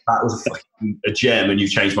say that was a gem and you've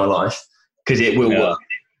changed my life, because it will work.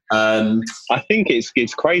 I think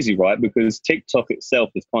it's crazy, right? Because TikTok itself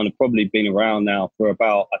has kind of probably been around now for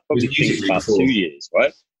about 2 years,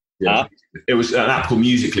 right? Yeah, it was an app called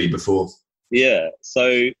Musical.ly before. Yeah.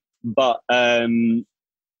 So, but I'm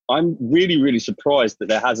really, really surprised that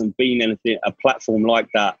there hasn't been a platform like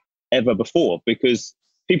that ever before, because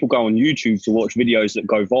people go on YouTube to watch videos that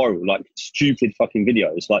go viral, like stupid fucking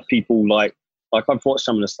videos, like people like I've watched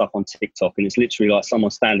some of the stuff on TikTok, and it's literally like someone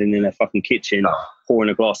standing in their fucking kitchen pouring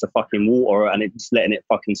a glass of fucking water and it's just letting it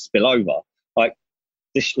fucking spill over. Like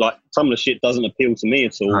this, like some of the shit doesn't appeal to me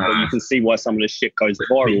at all, but you can see why some of this shit goes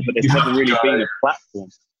viral. But there's never really been a platform.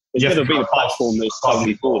 There's never been a platform that's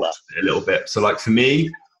totally for that. A little bit. So like for me,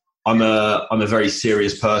 I'm a very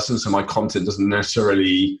serious person, so my content doesn't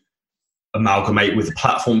necessarily amalgamate with the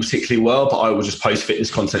platform particularly well, but I will just post fitness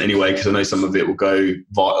content anyway, because I know some of it will go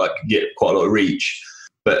get quite a lot of reach.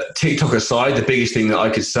 But TikTok aside, the biggest thing that I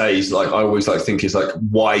could say is like, I always think is like,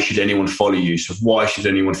 why should anyone follow you? So why should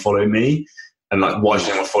anyone follow me? And like, why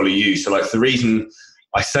should anyone follow you? So like, the reason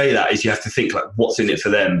I say that is you have to think like, what's in it for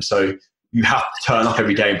them? So you have to turn up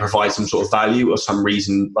every day and provide some sort of value or some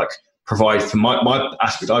reason, like provide for my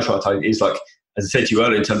aspect I try to take is like, as I said to you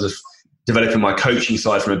earlier, in terms of developing my coaching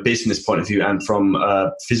side from a business point of view and from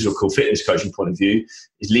a physical fitness coaching point of view,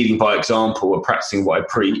 is leading by example or practicing what I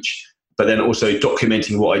preach, but then also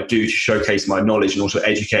documenting what I do to showcase my knowledge and also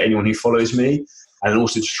educate anyone who follows me, and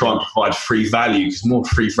also to try and provide free value, because the more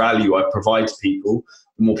free value I provide to people,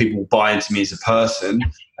 the more people buy into me as a person.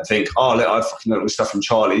 I think, I fucking know all this stuff from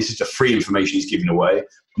Charlie. This is just free information he's giving away.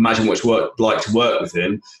 Imagine what it's like to work with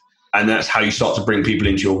him. And that's how you start to bring people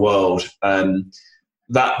into your world.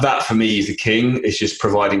 That for me is the king. It's just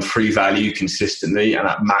providing free value consistently and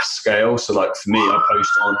at mass scale. So like for me, I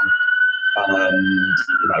post on,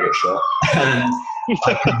 I get shot.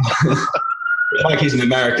 Like he's in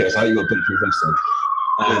America, so you got a bulletproof vest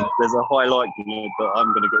on. There's a high likelihood that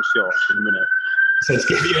I'm going to get shot in a minute. So to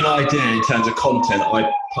give you an idea in terms of content, I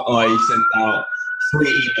send out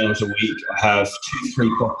 3 emails a week. I have 2-3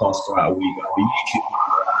 podcasts go out a week. I have a YouTube.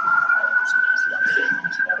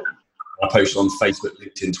 I post on Facebook,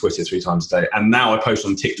 LinkedIn, Twitter 3 times a day, and now I post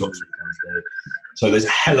on TikTok 3 times a day. So there's a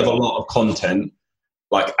hell of a lot of content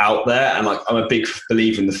like out there, and like I'm a big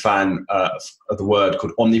believer in the fan of the word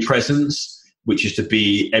called omnipresence, which is to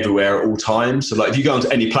be everywhere at all times. So like if you go onto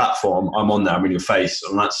any platform, I'm on there, I'm in your face,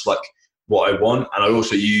 and that's like what I want. And I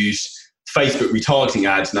also use Facebook retargeting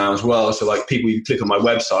ads now as well. So like people, you click on my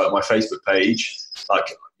website, on my Facebook page,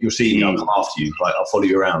 like you'll see me, I'll come after you, like I'll follow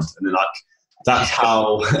you around, and then like that's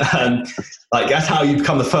how that's how you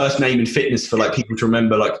become the first name in fitness for like people to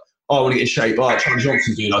remember. Like, I want to get in shape. Charlie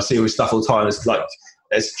Johnson, dude, I see all his stuff all the time. It's like,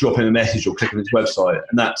 let's drop him a message or click on his website.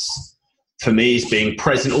 And that's, for me, is being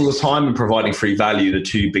present all the time and providing free value. The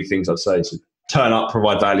 2 big things I'd say. So turn up,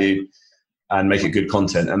 provide value, and make it good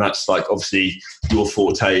content. And that's like obviously your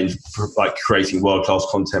forte in like creating world-class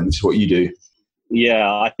content, which is what you do. Yeah,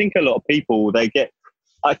 I think a lot of people, they get.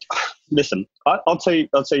 Listen, I'll tell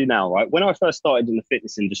you now, right? When I first started in the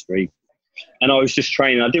fitness industry, and I was just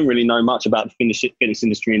training, I didn't really know much about the fitness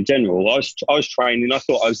industry in general. I was training. I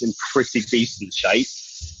thought I was in pretty decent shape.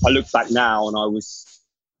 I look back now, and I was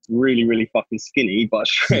really, really fucking skinny, but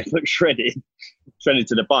shredded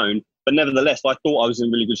to the bone. But nevertheless, I thought I was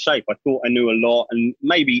in really good shape. I thought I knew a lot, and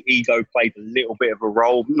maybe ego played a little bit of a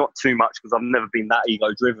role, not too much, because I've never been that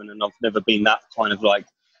ego-driven, and I've never been that kind of like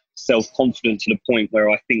self-confident to the point where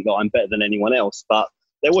I think that I'm better than anyone else. But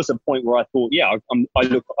there was a point where I thought, I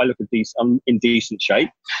look I'm in decent shape.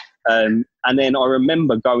 And then I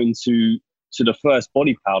remember going to to the first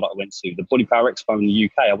Body Power that I went to, the Body Power Expo in the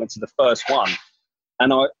UK. I went to the first one.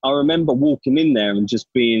 And I remember walking in there and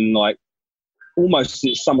just being like, almost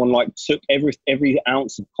someone like took every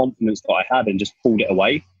ounce of confidence that I had and just pulled it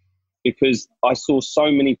away, because I saw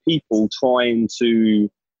so many people trying to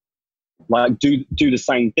like do the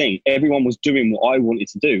same thing. Everyone was doing what I wanted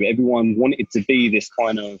to do. Everyone wanted to be this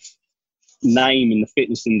kind of name in the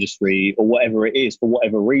fitness industry or whatever it is for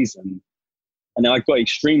whatever reason. And I got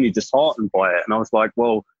extremely disheartened by it. And I was like,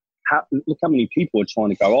 well, look how many people are trying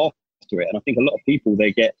to go after it. And I think a lot of people,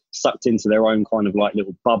 they get sucked into their own kind of like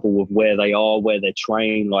little bubble of where they are, where they're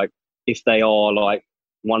trained, like if they are like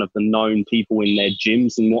one of the known people in their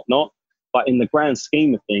gyms and whatnot. But in the grand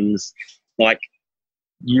scheme of things, like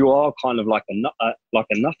you are kind of like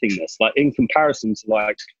a nothingness, like in comparison to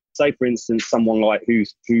like, say for instance, someone like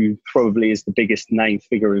who probably is the biggest name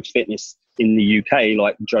figure in fitness in the UK,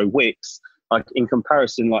 like Joe Wicks. Like in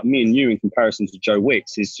comparison, like me and you in comparison to Joe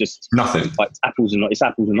Wicks is just nothing. Like it's apples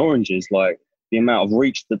and oranges. Like the amount of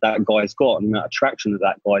reach that guy's got and the amount of traction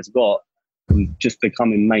that guy's got, and just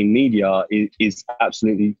becoming main media is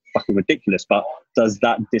absolutely fucking ridiculous. But does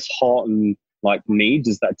that dishearten like me?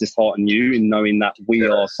 Does that dishearten you in knowing that we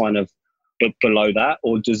are kind of below that,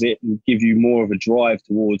 or does it give you more of a drive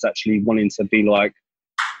towards actually wanting to be like,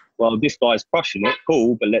 well, this guy's crushing it,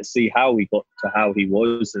 cool, but let's see how he got to how he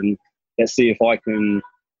was, and let's see if I can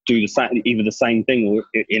do either the same thing or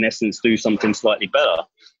in essence do something slightly better.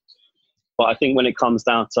 But I think when it comes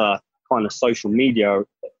down to kind of social media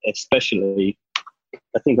especially,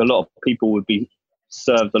 I think a lot of people would be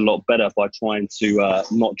served a lot better by trying to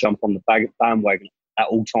not jump on the bandwagon at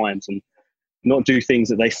all times and not do things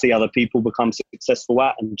that they see other people become successful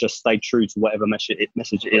at, and just stay true to whatever message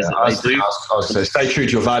it is that they do. I was saying, stay true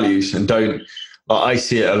to your values and don't. I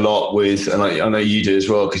see it a lot with, and I know you do as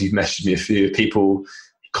well, because you've messaged me a few people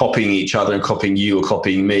copying each other and copying you or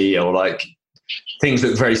copying me, or like things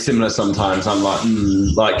look very similar sometimes. I'm like,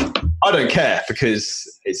 like I don't care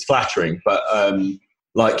because it's flattering, but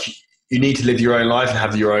like you need to live your own life and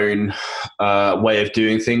have your own way of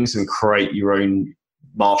doing things and create your own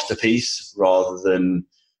masterpiece rather than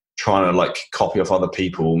trying to like copy off other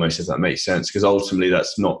people almost, if that makes sense, because ultimately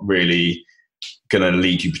that's not really going to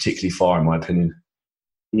lead you particularly far, in my opinion.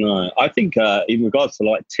 No, I think in regards to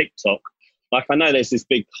like TikTok, like I know there's this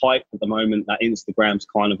big hype at the moment that Instagram's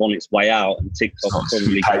kind of on its way out and TikTok is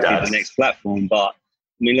probably going to be the next platform. But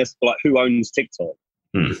I mean, let's like, who owns TikTok?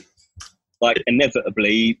 Like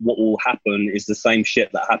inevitably what will happen is the same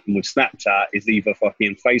shit that happened with Snapchat, is either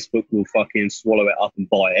fucking Facebook will fucking swallow it up and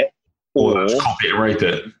buy it, or copy it and rape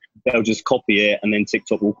it. They'll just copy it and then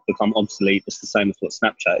TikTok will become obsolete. It's the same as what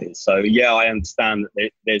Snapchat is. So yeah, I understand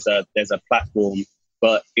that there's a platform,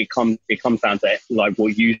 but it comes down to like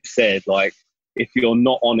what you said, like if you're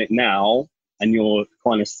not on it now and you're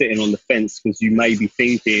kind of sitting on the fence because you may be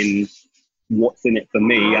thinking, what's in it for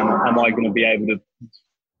me? Am I going to be able to,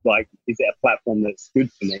 like, is it a platform that's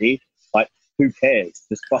good for me? Like, who cares?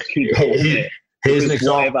 Just fucking go on it. Here's an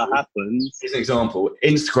example. Whatever happens. Here's an example.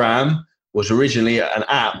 Instagram was originally an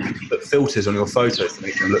app that filters on your photos to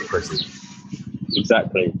make them look pretty.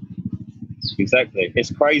 Exactly.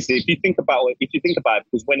 It's crazy if you think about it.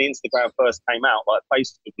 Because when Instagram first came out, like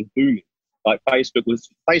Facebook was booming. Like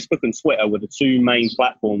Facebook and Twitter were the two main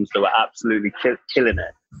platforms that were absolutely killing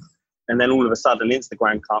it. And then all of a sudden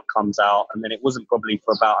Instagram comes out, and then it wasn't probably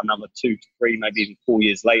for about another 2 to 3, maybe even 4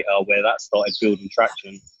 years later where that started building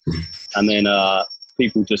traction. And then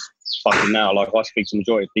people just fucking now, like I speak to the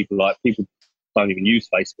majority of people, like people don't even use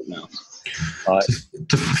Facebook now. Like,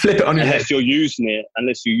 to flip it on your head. Unless you're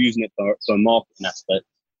using it for a marketing aspect.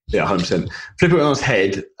 Yeah, 100%. Flip it on its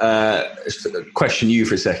head. Question you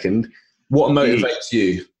for a second. What motivates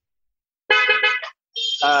you?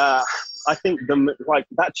 I think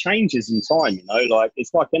that changes in time, you know, like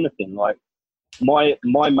it's like anything. Like my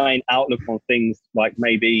main outlook on things, like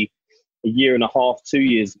maybe a year and a half, 2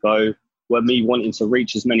 years ago, were me wanting to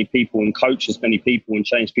reach as many people and coach as many people and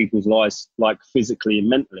change people's lives, like physically and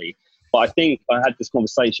mentally. But I think I had this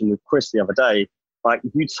conversation with Chris the other day. Like,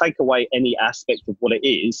 you take away any aspect of what it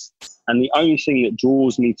is, and the only thing that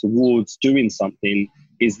draws me towards doing something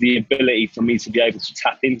is the ability for me to be able to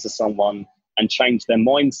tap into someone and change their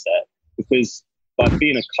mindset. Because by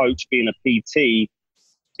being a coach, being a PT,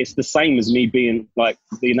 it's the same as me being, like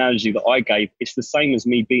the analogy that I gave, it's the same as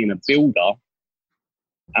me being a builder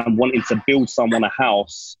and wanting to build someone a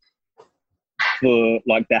house for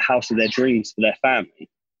like their house of their dreams for their family.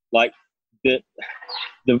 Like the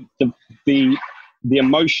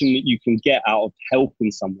emotion that you can get out of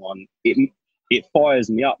helping someone, it fires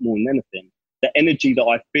me up more than anything. The energy that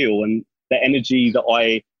I feel and the energy that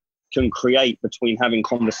I can create between having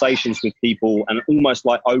conversations with people and almost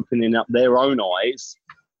like opening up their own eyes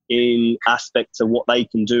in aspects of what they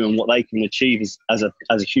can do and what they can achieve as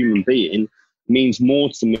a human being means more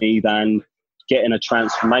to me than getting a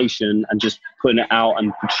transformation and just putting it out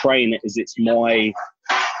and portraying it as it's my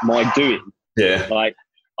doing. Yeah. Like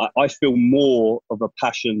I feel more of a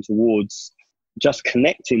passion towards just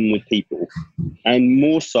connecting with people and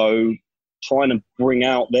more so trying to bring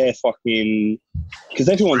out their fucking, because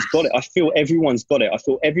everyone's got it. I feel everyone's got it. I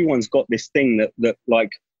feel everyone's got this thing that like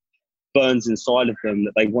burns inside of them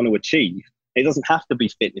that they want to achieve. It doesn't have to be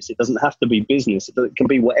fitness. It doesn't have to be business. It can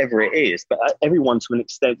be whatever it is. But everyone to an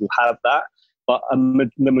extent will have that. But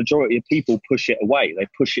the majority of people push it away. They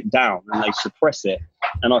push it down and they suppress it.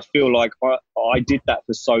 And I feel like I did that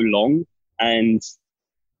for so long. And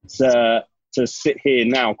to sit here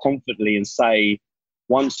now confidently and say,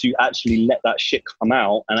 once you actually let that shit come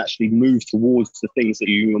out and actually move towards the things that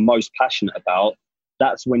you are most passionate about,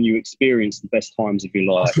 that's when you experience the best times of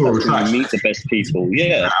your life. That's when you meet the best people.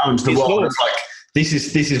 Yeah. It's like, this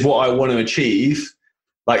is what I want to achieve.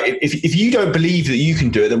 Like, if you don't believe that you can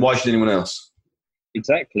do it, then why should anyone else?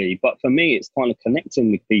 Exactly. But for me, it's kind of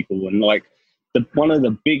connecting with people. And like, one of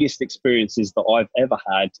the biggest experiences that I've ever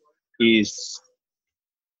had is,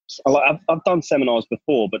 I've done seminars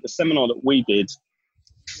before, but the seminar that we did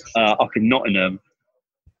up in Nottingham,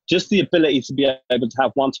 just the ability to be able to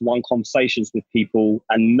have one-to-one conversations with people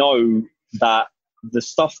and know that the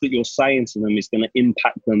stuff that you're saying to them is going to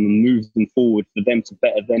impact them and move them forward for them to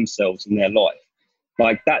better themselves in their life.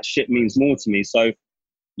 Like, that shit means more to me. So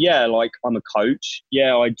yeah, like, I'm a coach.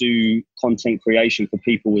 Yeah, I do content creation for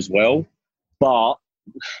people as well. But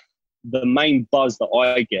the main buzz that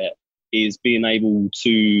I get is being able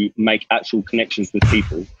to make actual connections with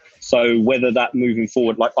people. So whether that moving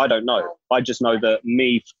forward, like, I don't know. I just know that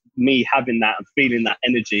me having that and feeling that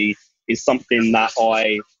energy is something that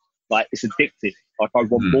I, like, it's addictive. Like, I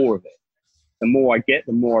want more of it. The more I get,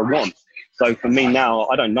 the more I want. So for me now,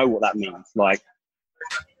 I don't know what that means. Like,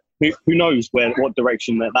 who knows what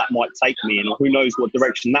direction that might take me in, or who knows what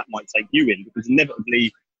direction that might take you in, because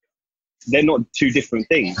inevitably they're not two different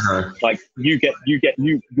things. Like,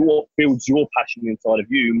 what builds your passion inside of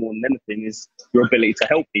you more than anything is your ability to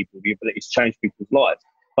help people, the ability to change people's lives.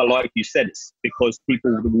 But like you said, it's because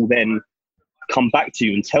people will then come back to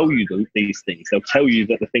you and tell you these things. They'll tell you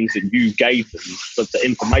that the things that you gave them, that the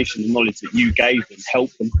information, the knowledge that you gave them,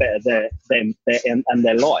 helped them better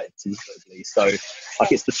their lives. Inevitably. So,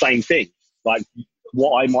 like, it's the same thing. Like,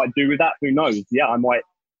 what I might do with that, who knows? Yeah, I might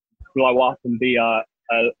blow up and be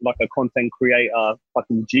like a content creator,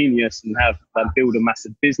 fucking genius, and build a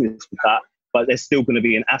massive business with that. But there's still going to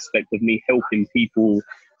be an aspect of me helping people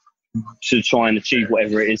to try and achieve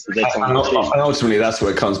whatever it is that they're trying to achieve. And ultimately, that's where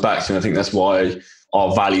it comes back to. And I think that's why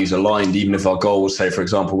our values aligned, even if our goals, say, for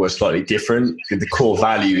example, were slightly different. The core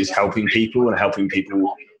value is helping people and helping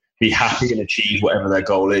people be happy and achieve whatever their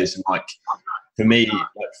goal is. And like, for me,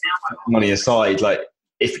 like, money aside, like,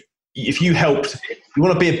 if you helped, you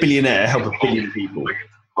want to be a billionaire, help a billion people.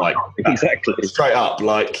 Like, exactly. Straight up,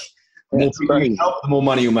 like, the more people you help, the more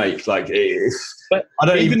money you make. Like, but I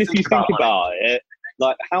don't even if you think about it,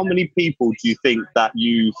 like, how many people do you think that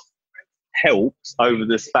you've helped over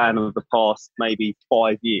the span of the past maybe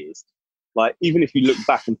 5 years? Like, even if you look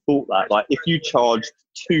back and thought that, like, if you charged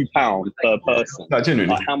 £2 per person,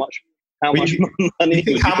 like, how much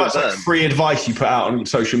money? How much like, free advice you put out on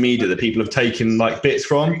social media that people have taken like bits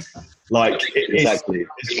from? Like, exactly,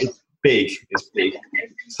 it's big. It's big.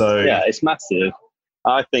 So yeah, it's massive.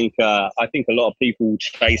 I think a lot of people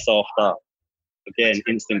chase after, again,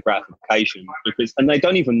 instant gratification and they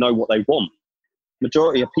don't even know what they want.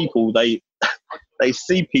 Majority of people, they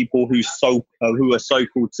see people who are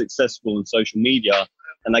so-called successful on social media,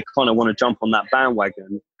 and they kind of want to jump on that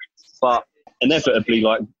bandwagon. But inevitably,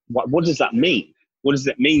 like, what does that mean? What does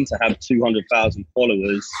it mean to have 200,000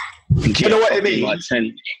 followers? Do you know what it means? Like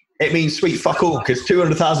 10? It means sweet fuck all, because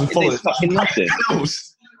 200,000 followers is fucking nothing.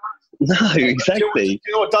 No, exactly. Do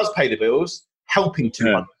you know what does pay the bills? Helping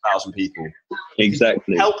 200,000 people.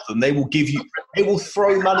 Exactly. Help them. They will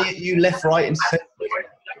throw money at you left, right, and centre.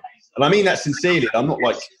 And I mean that sincerely. I'm not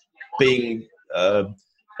like being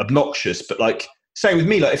obnoxious, but like, same with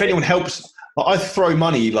me. Like, if anyone helps, I throw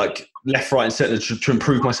money like left, right, and centre to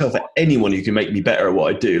improve myself at anyone who can make me better at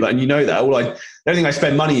what I do. Like, and you know that. The only thing I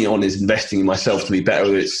spend money on is investing in myself to be better,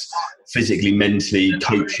 whether it's physically, mentally,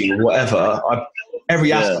 coaching, or whatever.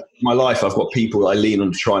 Every aspect of my life, I've got people I lean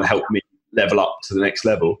on to try and help me level up to the next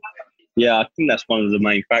level. Yeah, I think that's one of the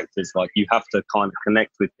main factors. Like, you have to kind of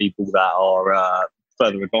connect with people that are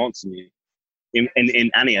further advanced than you.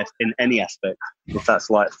 in any aspect. If that's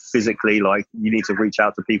like physically, like you need to reach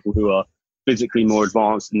out to people who are physically more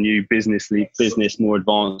advanced than you, business more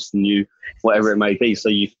advanced than you, whatever it may be. So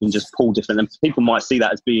you can just pull different, and people might see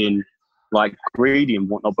that as being like greedy and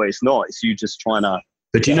whatnot, but it's not. It's you just trying to.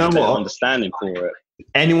 But do you know what? Understanding for it.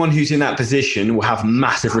 Anyone who's in that position will have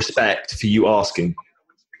massive respect for you asking.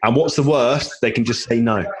 And what's the worst? They can just say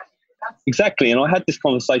no. Exactly. And I had this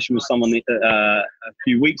conversation with someone a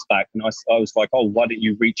few weeks back, and I was like, oh, why don't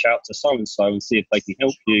you reach out to so-and-so and see if they can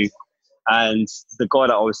help you? And the guy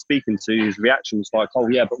that I was speaking to, his reaction was like, oh,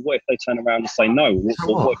 yeah, but what if they turn around and say no?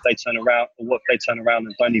 What if they turn around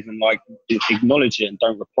and don't even like acknowledge it and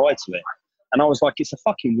don't reply to it? And I was like, it's a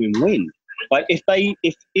fucking win-win. Like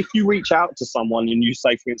if you reach out to someone and you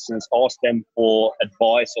say, for instance, ask them for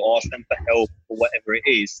advice or ask them for help or whatever it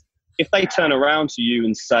is, if they turn around to you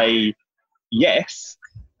and say yes,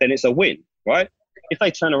 then it's a win, right? If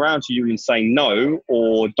they turn around to you and say no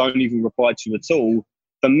or don't even reply to you at all,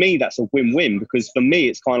 for me, that's a win-win, because for me,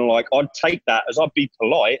 it's kind of like I'd take that as I'd be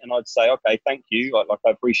polite and I'd say, okay, thank you. Like I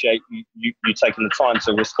appreciate you taking the time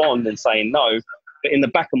to respond and saying no. But in the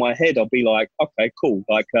back of my head, I'll be like, okay, cool.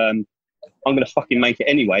 Like, I'm going to fucking make it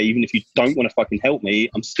anyway. Even if you don't want to fucking help me,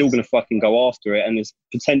 I'm still going to fucking go after it. And there's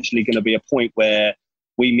potentially going to be a point where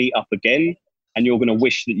we meet up again and you're going to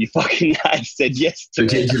wish that you fucking had said yes to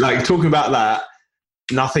it. Like, talking about that,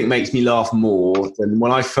 nothing makes me laugh more than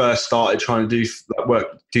when I first started trying to do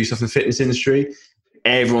stuff in the fitness industry.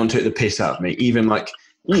 Everyone took the piss out of me, even like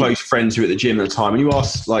close friends who were at the gym at the time. And you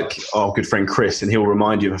ask like our good friend Chris, and he'll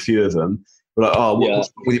remind you of a few of them. But like, oh,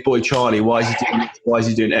 what's with your boy Charlie? Why is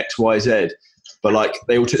he doing X, Y, Z? But like,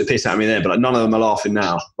 they all took the piss out of me then. But like, none of them are laughing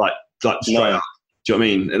now. Like straight up. Do you know what I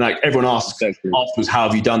mean? And like, everyone asks afterwards, how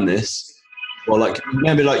have you done this? Well, like,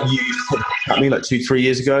 remember, like you put the piss at me like 2-3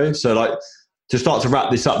 years ago. So like, to start to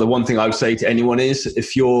wrap this up, the one thing I would say to anyone is,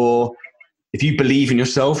 if you believe in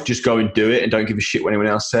yourself, just go and do it and don't give a shit what anyone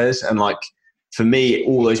else says. And like, for me,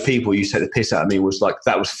 all those people you set the piss out of me was like,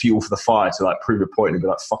 that was fuel for the fire to like prove a point and be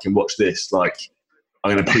like, fucking watch this. Like,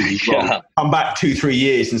 I'm going to prove you wrong. Come back 2-3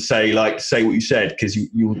 years and say what you said, because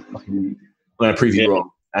I'm going to prove you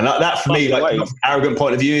wrong. And that for me, like, from an arrogant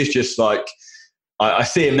point of view, is just like, I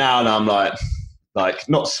see him now and I'm like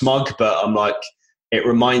not smug, but I'm like, it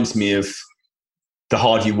reminds me of the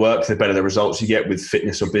harder you work, the better the results you get with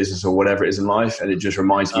fitness or business or whatever it is in life. And it just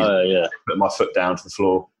reminds me to put my foot down to the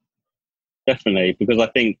floor. Definitely, because I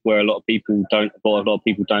think where a lot of people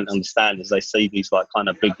don't understand is they see these like kind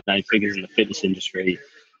of big name figures in the fitness industry,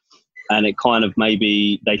 and it kind of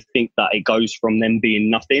maybe they think that it goes from them being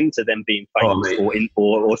nothing to them being famous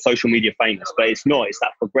or social media famous, but it's not. It's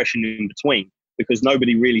that progression in between. Because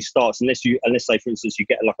nobody really starts unless say, for instance, you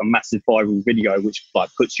get like a massive viral video which like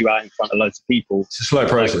puts you out in front of loads of people. It's a slow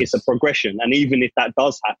process. Like, it's a progression, and even if that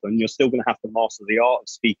does happen, you're still going to have to master the art of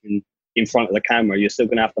speaking in front of the camera. You're still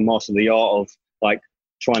going to have to master the art of like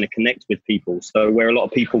trying to connect with people. So where a lot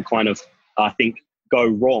of people kind of, I think, go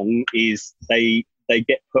wrong is they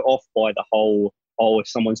get put off by the whole, if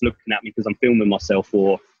someone's looking at me because I'm filming myself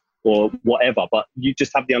or whatever. But you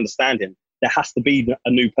just have the understanding. There has to be a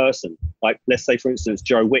new person. Like, let's say, for instance,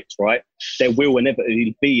 Joe Wicks, right? There will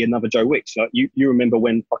inevitably be another Joe Wicks. Like, you remember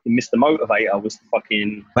when fucking Mr. Motivator was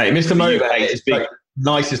fucking... Mate, Mr. Motivator is big. Like,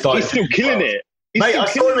 nicest guy. He's still killing it. Mate, I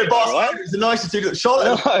saw him in Barcelona. Right? He's the nicest dude.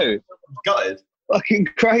 Charlotte. No. Gutted. Fucking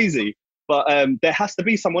crazy. But there has to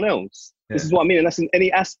be someone else. Yeah. This is what I mean. And that's in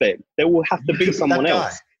any aspect. There will have to be someone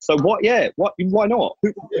else. So why not?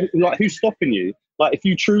 Who's stopping you? Like, if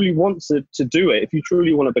you truly want to do it, if you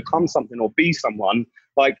truly want to become something or be someone,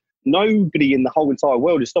 like, nobody in the whole entire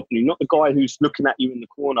world is stopping you. Not the guy who's looking at you in the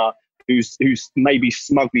corner, who's maybe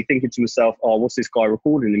smugly thinking to himself, oh, what's this guy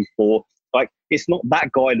recording him for? Like, it's not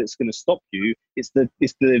that guy that's going to stop you. It's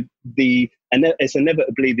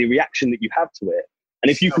inevitably the reaction that you have to it.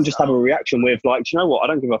 And if you can just have a reaction with like, do you know what? I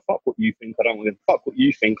don't give a fuck what you think. I don't give a fuck what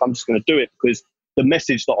you think. I'm just going to do it because the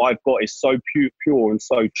message that I've got is so pure and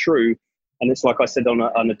so true. And it's like I said on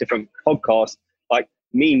a different podcast, like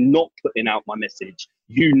me not putting out my message,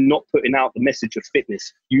 you not putting out the message of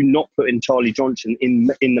fitness, you not putting Charlie Johnson in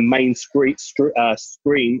the main screen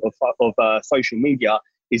of social media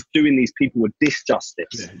is doing these people a disjustice.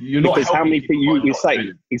 Yeah, you're not, because how many people you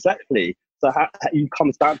say exactly. So it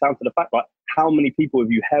comes down to the fact, like, how many people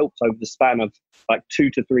have you helped over the span of like 2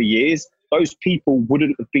 to 3 years? Those people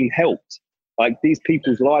wouldn't have been helped. Like, these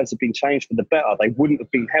people's lives have been changed for the better. They wouldn't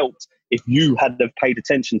have been helped if you had have paid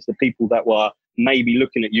attention to the people that were maybe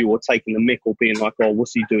looking at you or taking the mick or being like, oh,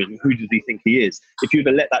 what's he doing? Who does he think he is? If you'd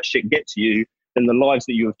have let that shit get to you, then the lives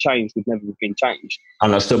that you have changed would never have been changed.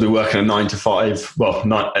 And I'll still be working a 9 to 5,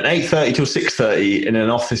 an 8:30 till 6:30 in an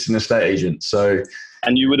office in a estate agent. So,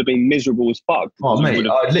 and you would have been miserable as fuck. Oh mate,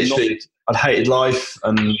 I'd hated life,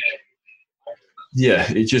 and yeah,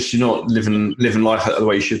 it's just you're not living life the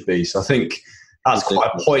way you should be. So I think that's quite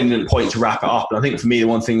a poignant point to wrap it up. And I think for me, the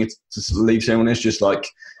one thing to leave someone is just like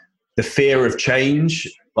the fear of change.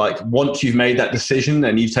 Like once you've made that decision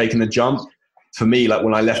and you've taken the jump, for me, like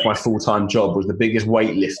when I left my full-time job was the biggest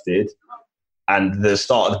weight lifted and the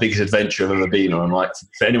start of the biggest adventure I've ever been on. Like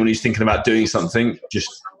for anyone who's thinking about doing something, just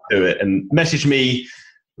do it. And message me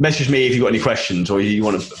if you've got any questions or you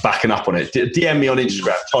want to backen up on it. DM me on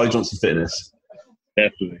Instagram, Charlie Johnson Fitness.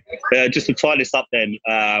 Definitely. Just to tie this up then,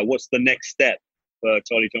 what's the next step for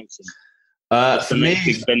Charlie Johnson? For me,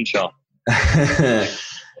 big venture.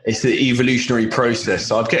 It's the evolutionary process.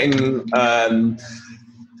 So I'm getting...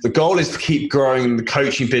 the goal is to keep growing the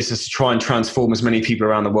coaching business, to try and transform as many people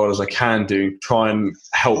around the world as I can do, try and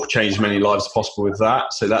help change as many lives as possible with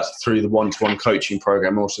that. So that's through the one-to-one coaching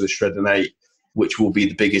program, also the Shred and 8, which will be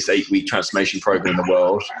the biggest 8-week transformation program in the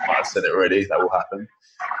world. I've said it already, that will happen.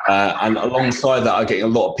 And alongside that, I'm getting a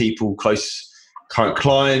lot of people, close current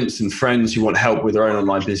clients and friends who want help with their own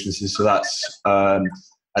online businesses. So that's an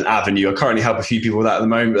avenue. I currently help a few people with that at the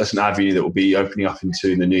moment, but that's an avenue that will be opening up into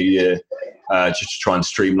in the new year. Just to try and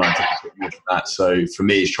streamline that. So for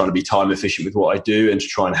me, it's trying to be time efficient with what I do and to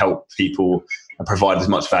try and help people and provide as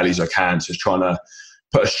much value as I can. So it's trying to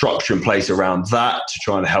put a structure in place around that to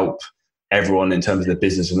try and help everyone in terms of their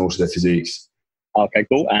business and also their physiques. Okay,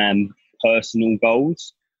 cool. And personal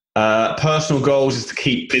goals? Personal goals is to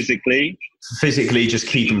keep... Physically, just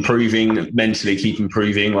keep improving, mentally keep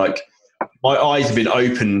improving. Like my eyes have been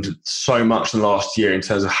opened so much in the last year in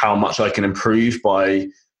terms of how much I can improve by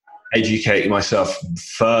educating myself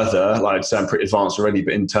further. Like I'd say I'm pretty advanced already,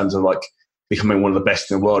 but in terms of like becoming one of the best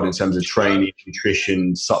in the world in terms of training,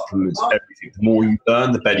 nutrition, supplements, everything. The more you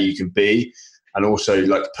learn, the better you can be. And also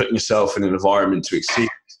like putting yourself in an environment to exceed.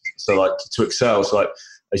 So like to excel. So like,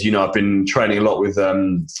 as you know, I've been training a lot with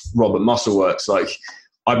Rob at Muscleworks. Like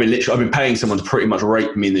I've been paying someone to pretty much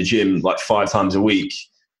rape me in the gym like 5 times a week.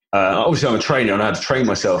 Obviously I'm a trainer and I had to train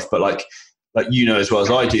myself, but like you know as well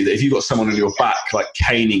as I do that if you've got someone on your back like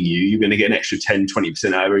caning you, you're going to get an extra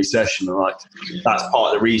 10-20% out of every session. And like that's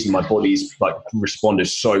part of the reason my body's like responded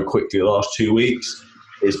so quickly the last 2 weeks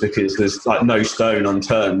is because there's like no stone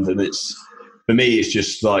unturned. And it's, for me, it's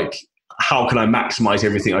just like, how can I maximize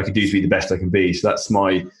everything I can do to be the best I can be? So that's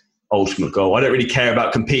my ultimate goal. I don't really care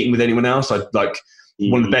about competing with anyone else. I like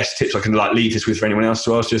one of the best tips I can like leave this with for anyone else as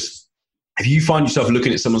well is just, if you find yourself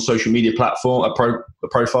looking at someone's social media platform, a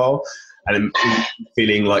profile, and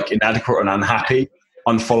feeling like inadequate and unhappy,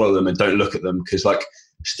 unfollow them and don't look at them, because like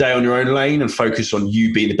stay on your own lane and focus on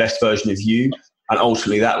you being the best version of you. And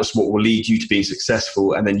ultimately that was what will lead you to being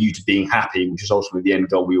successful and then you to being happy, which is ultimately the end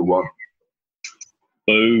goal we all want.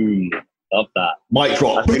 Boom. Love that. Mic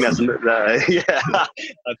drop. I think that's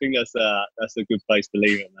I think that's a good place to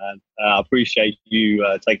leave it, man. I appreciate you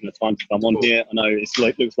taking the time to come on here. I know it's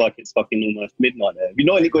like looks like it's fucking almost midnight there.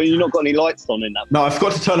 You've not got any lights on in that. No, I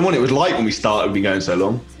forgot to turn them on. It was light when we started. We've been going so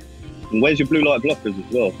long. And where's your blue light blockers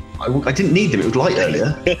as well? I didn't need them. It was light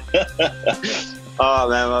earlier. Oh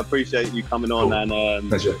man, I appreciate you coming on, and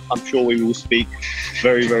pleasure. I'm sure we will speak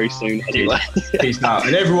very, very soon anyway. Peace out.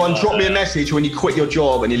 And everyone, drop me a message when you quit your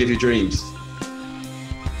job and you live your dreams.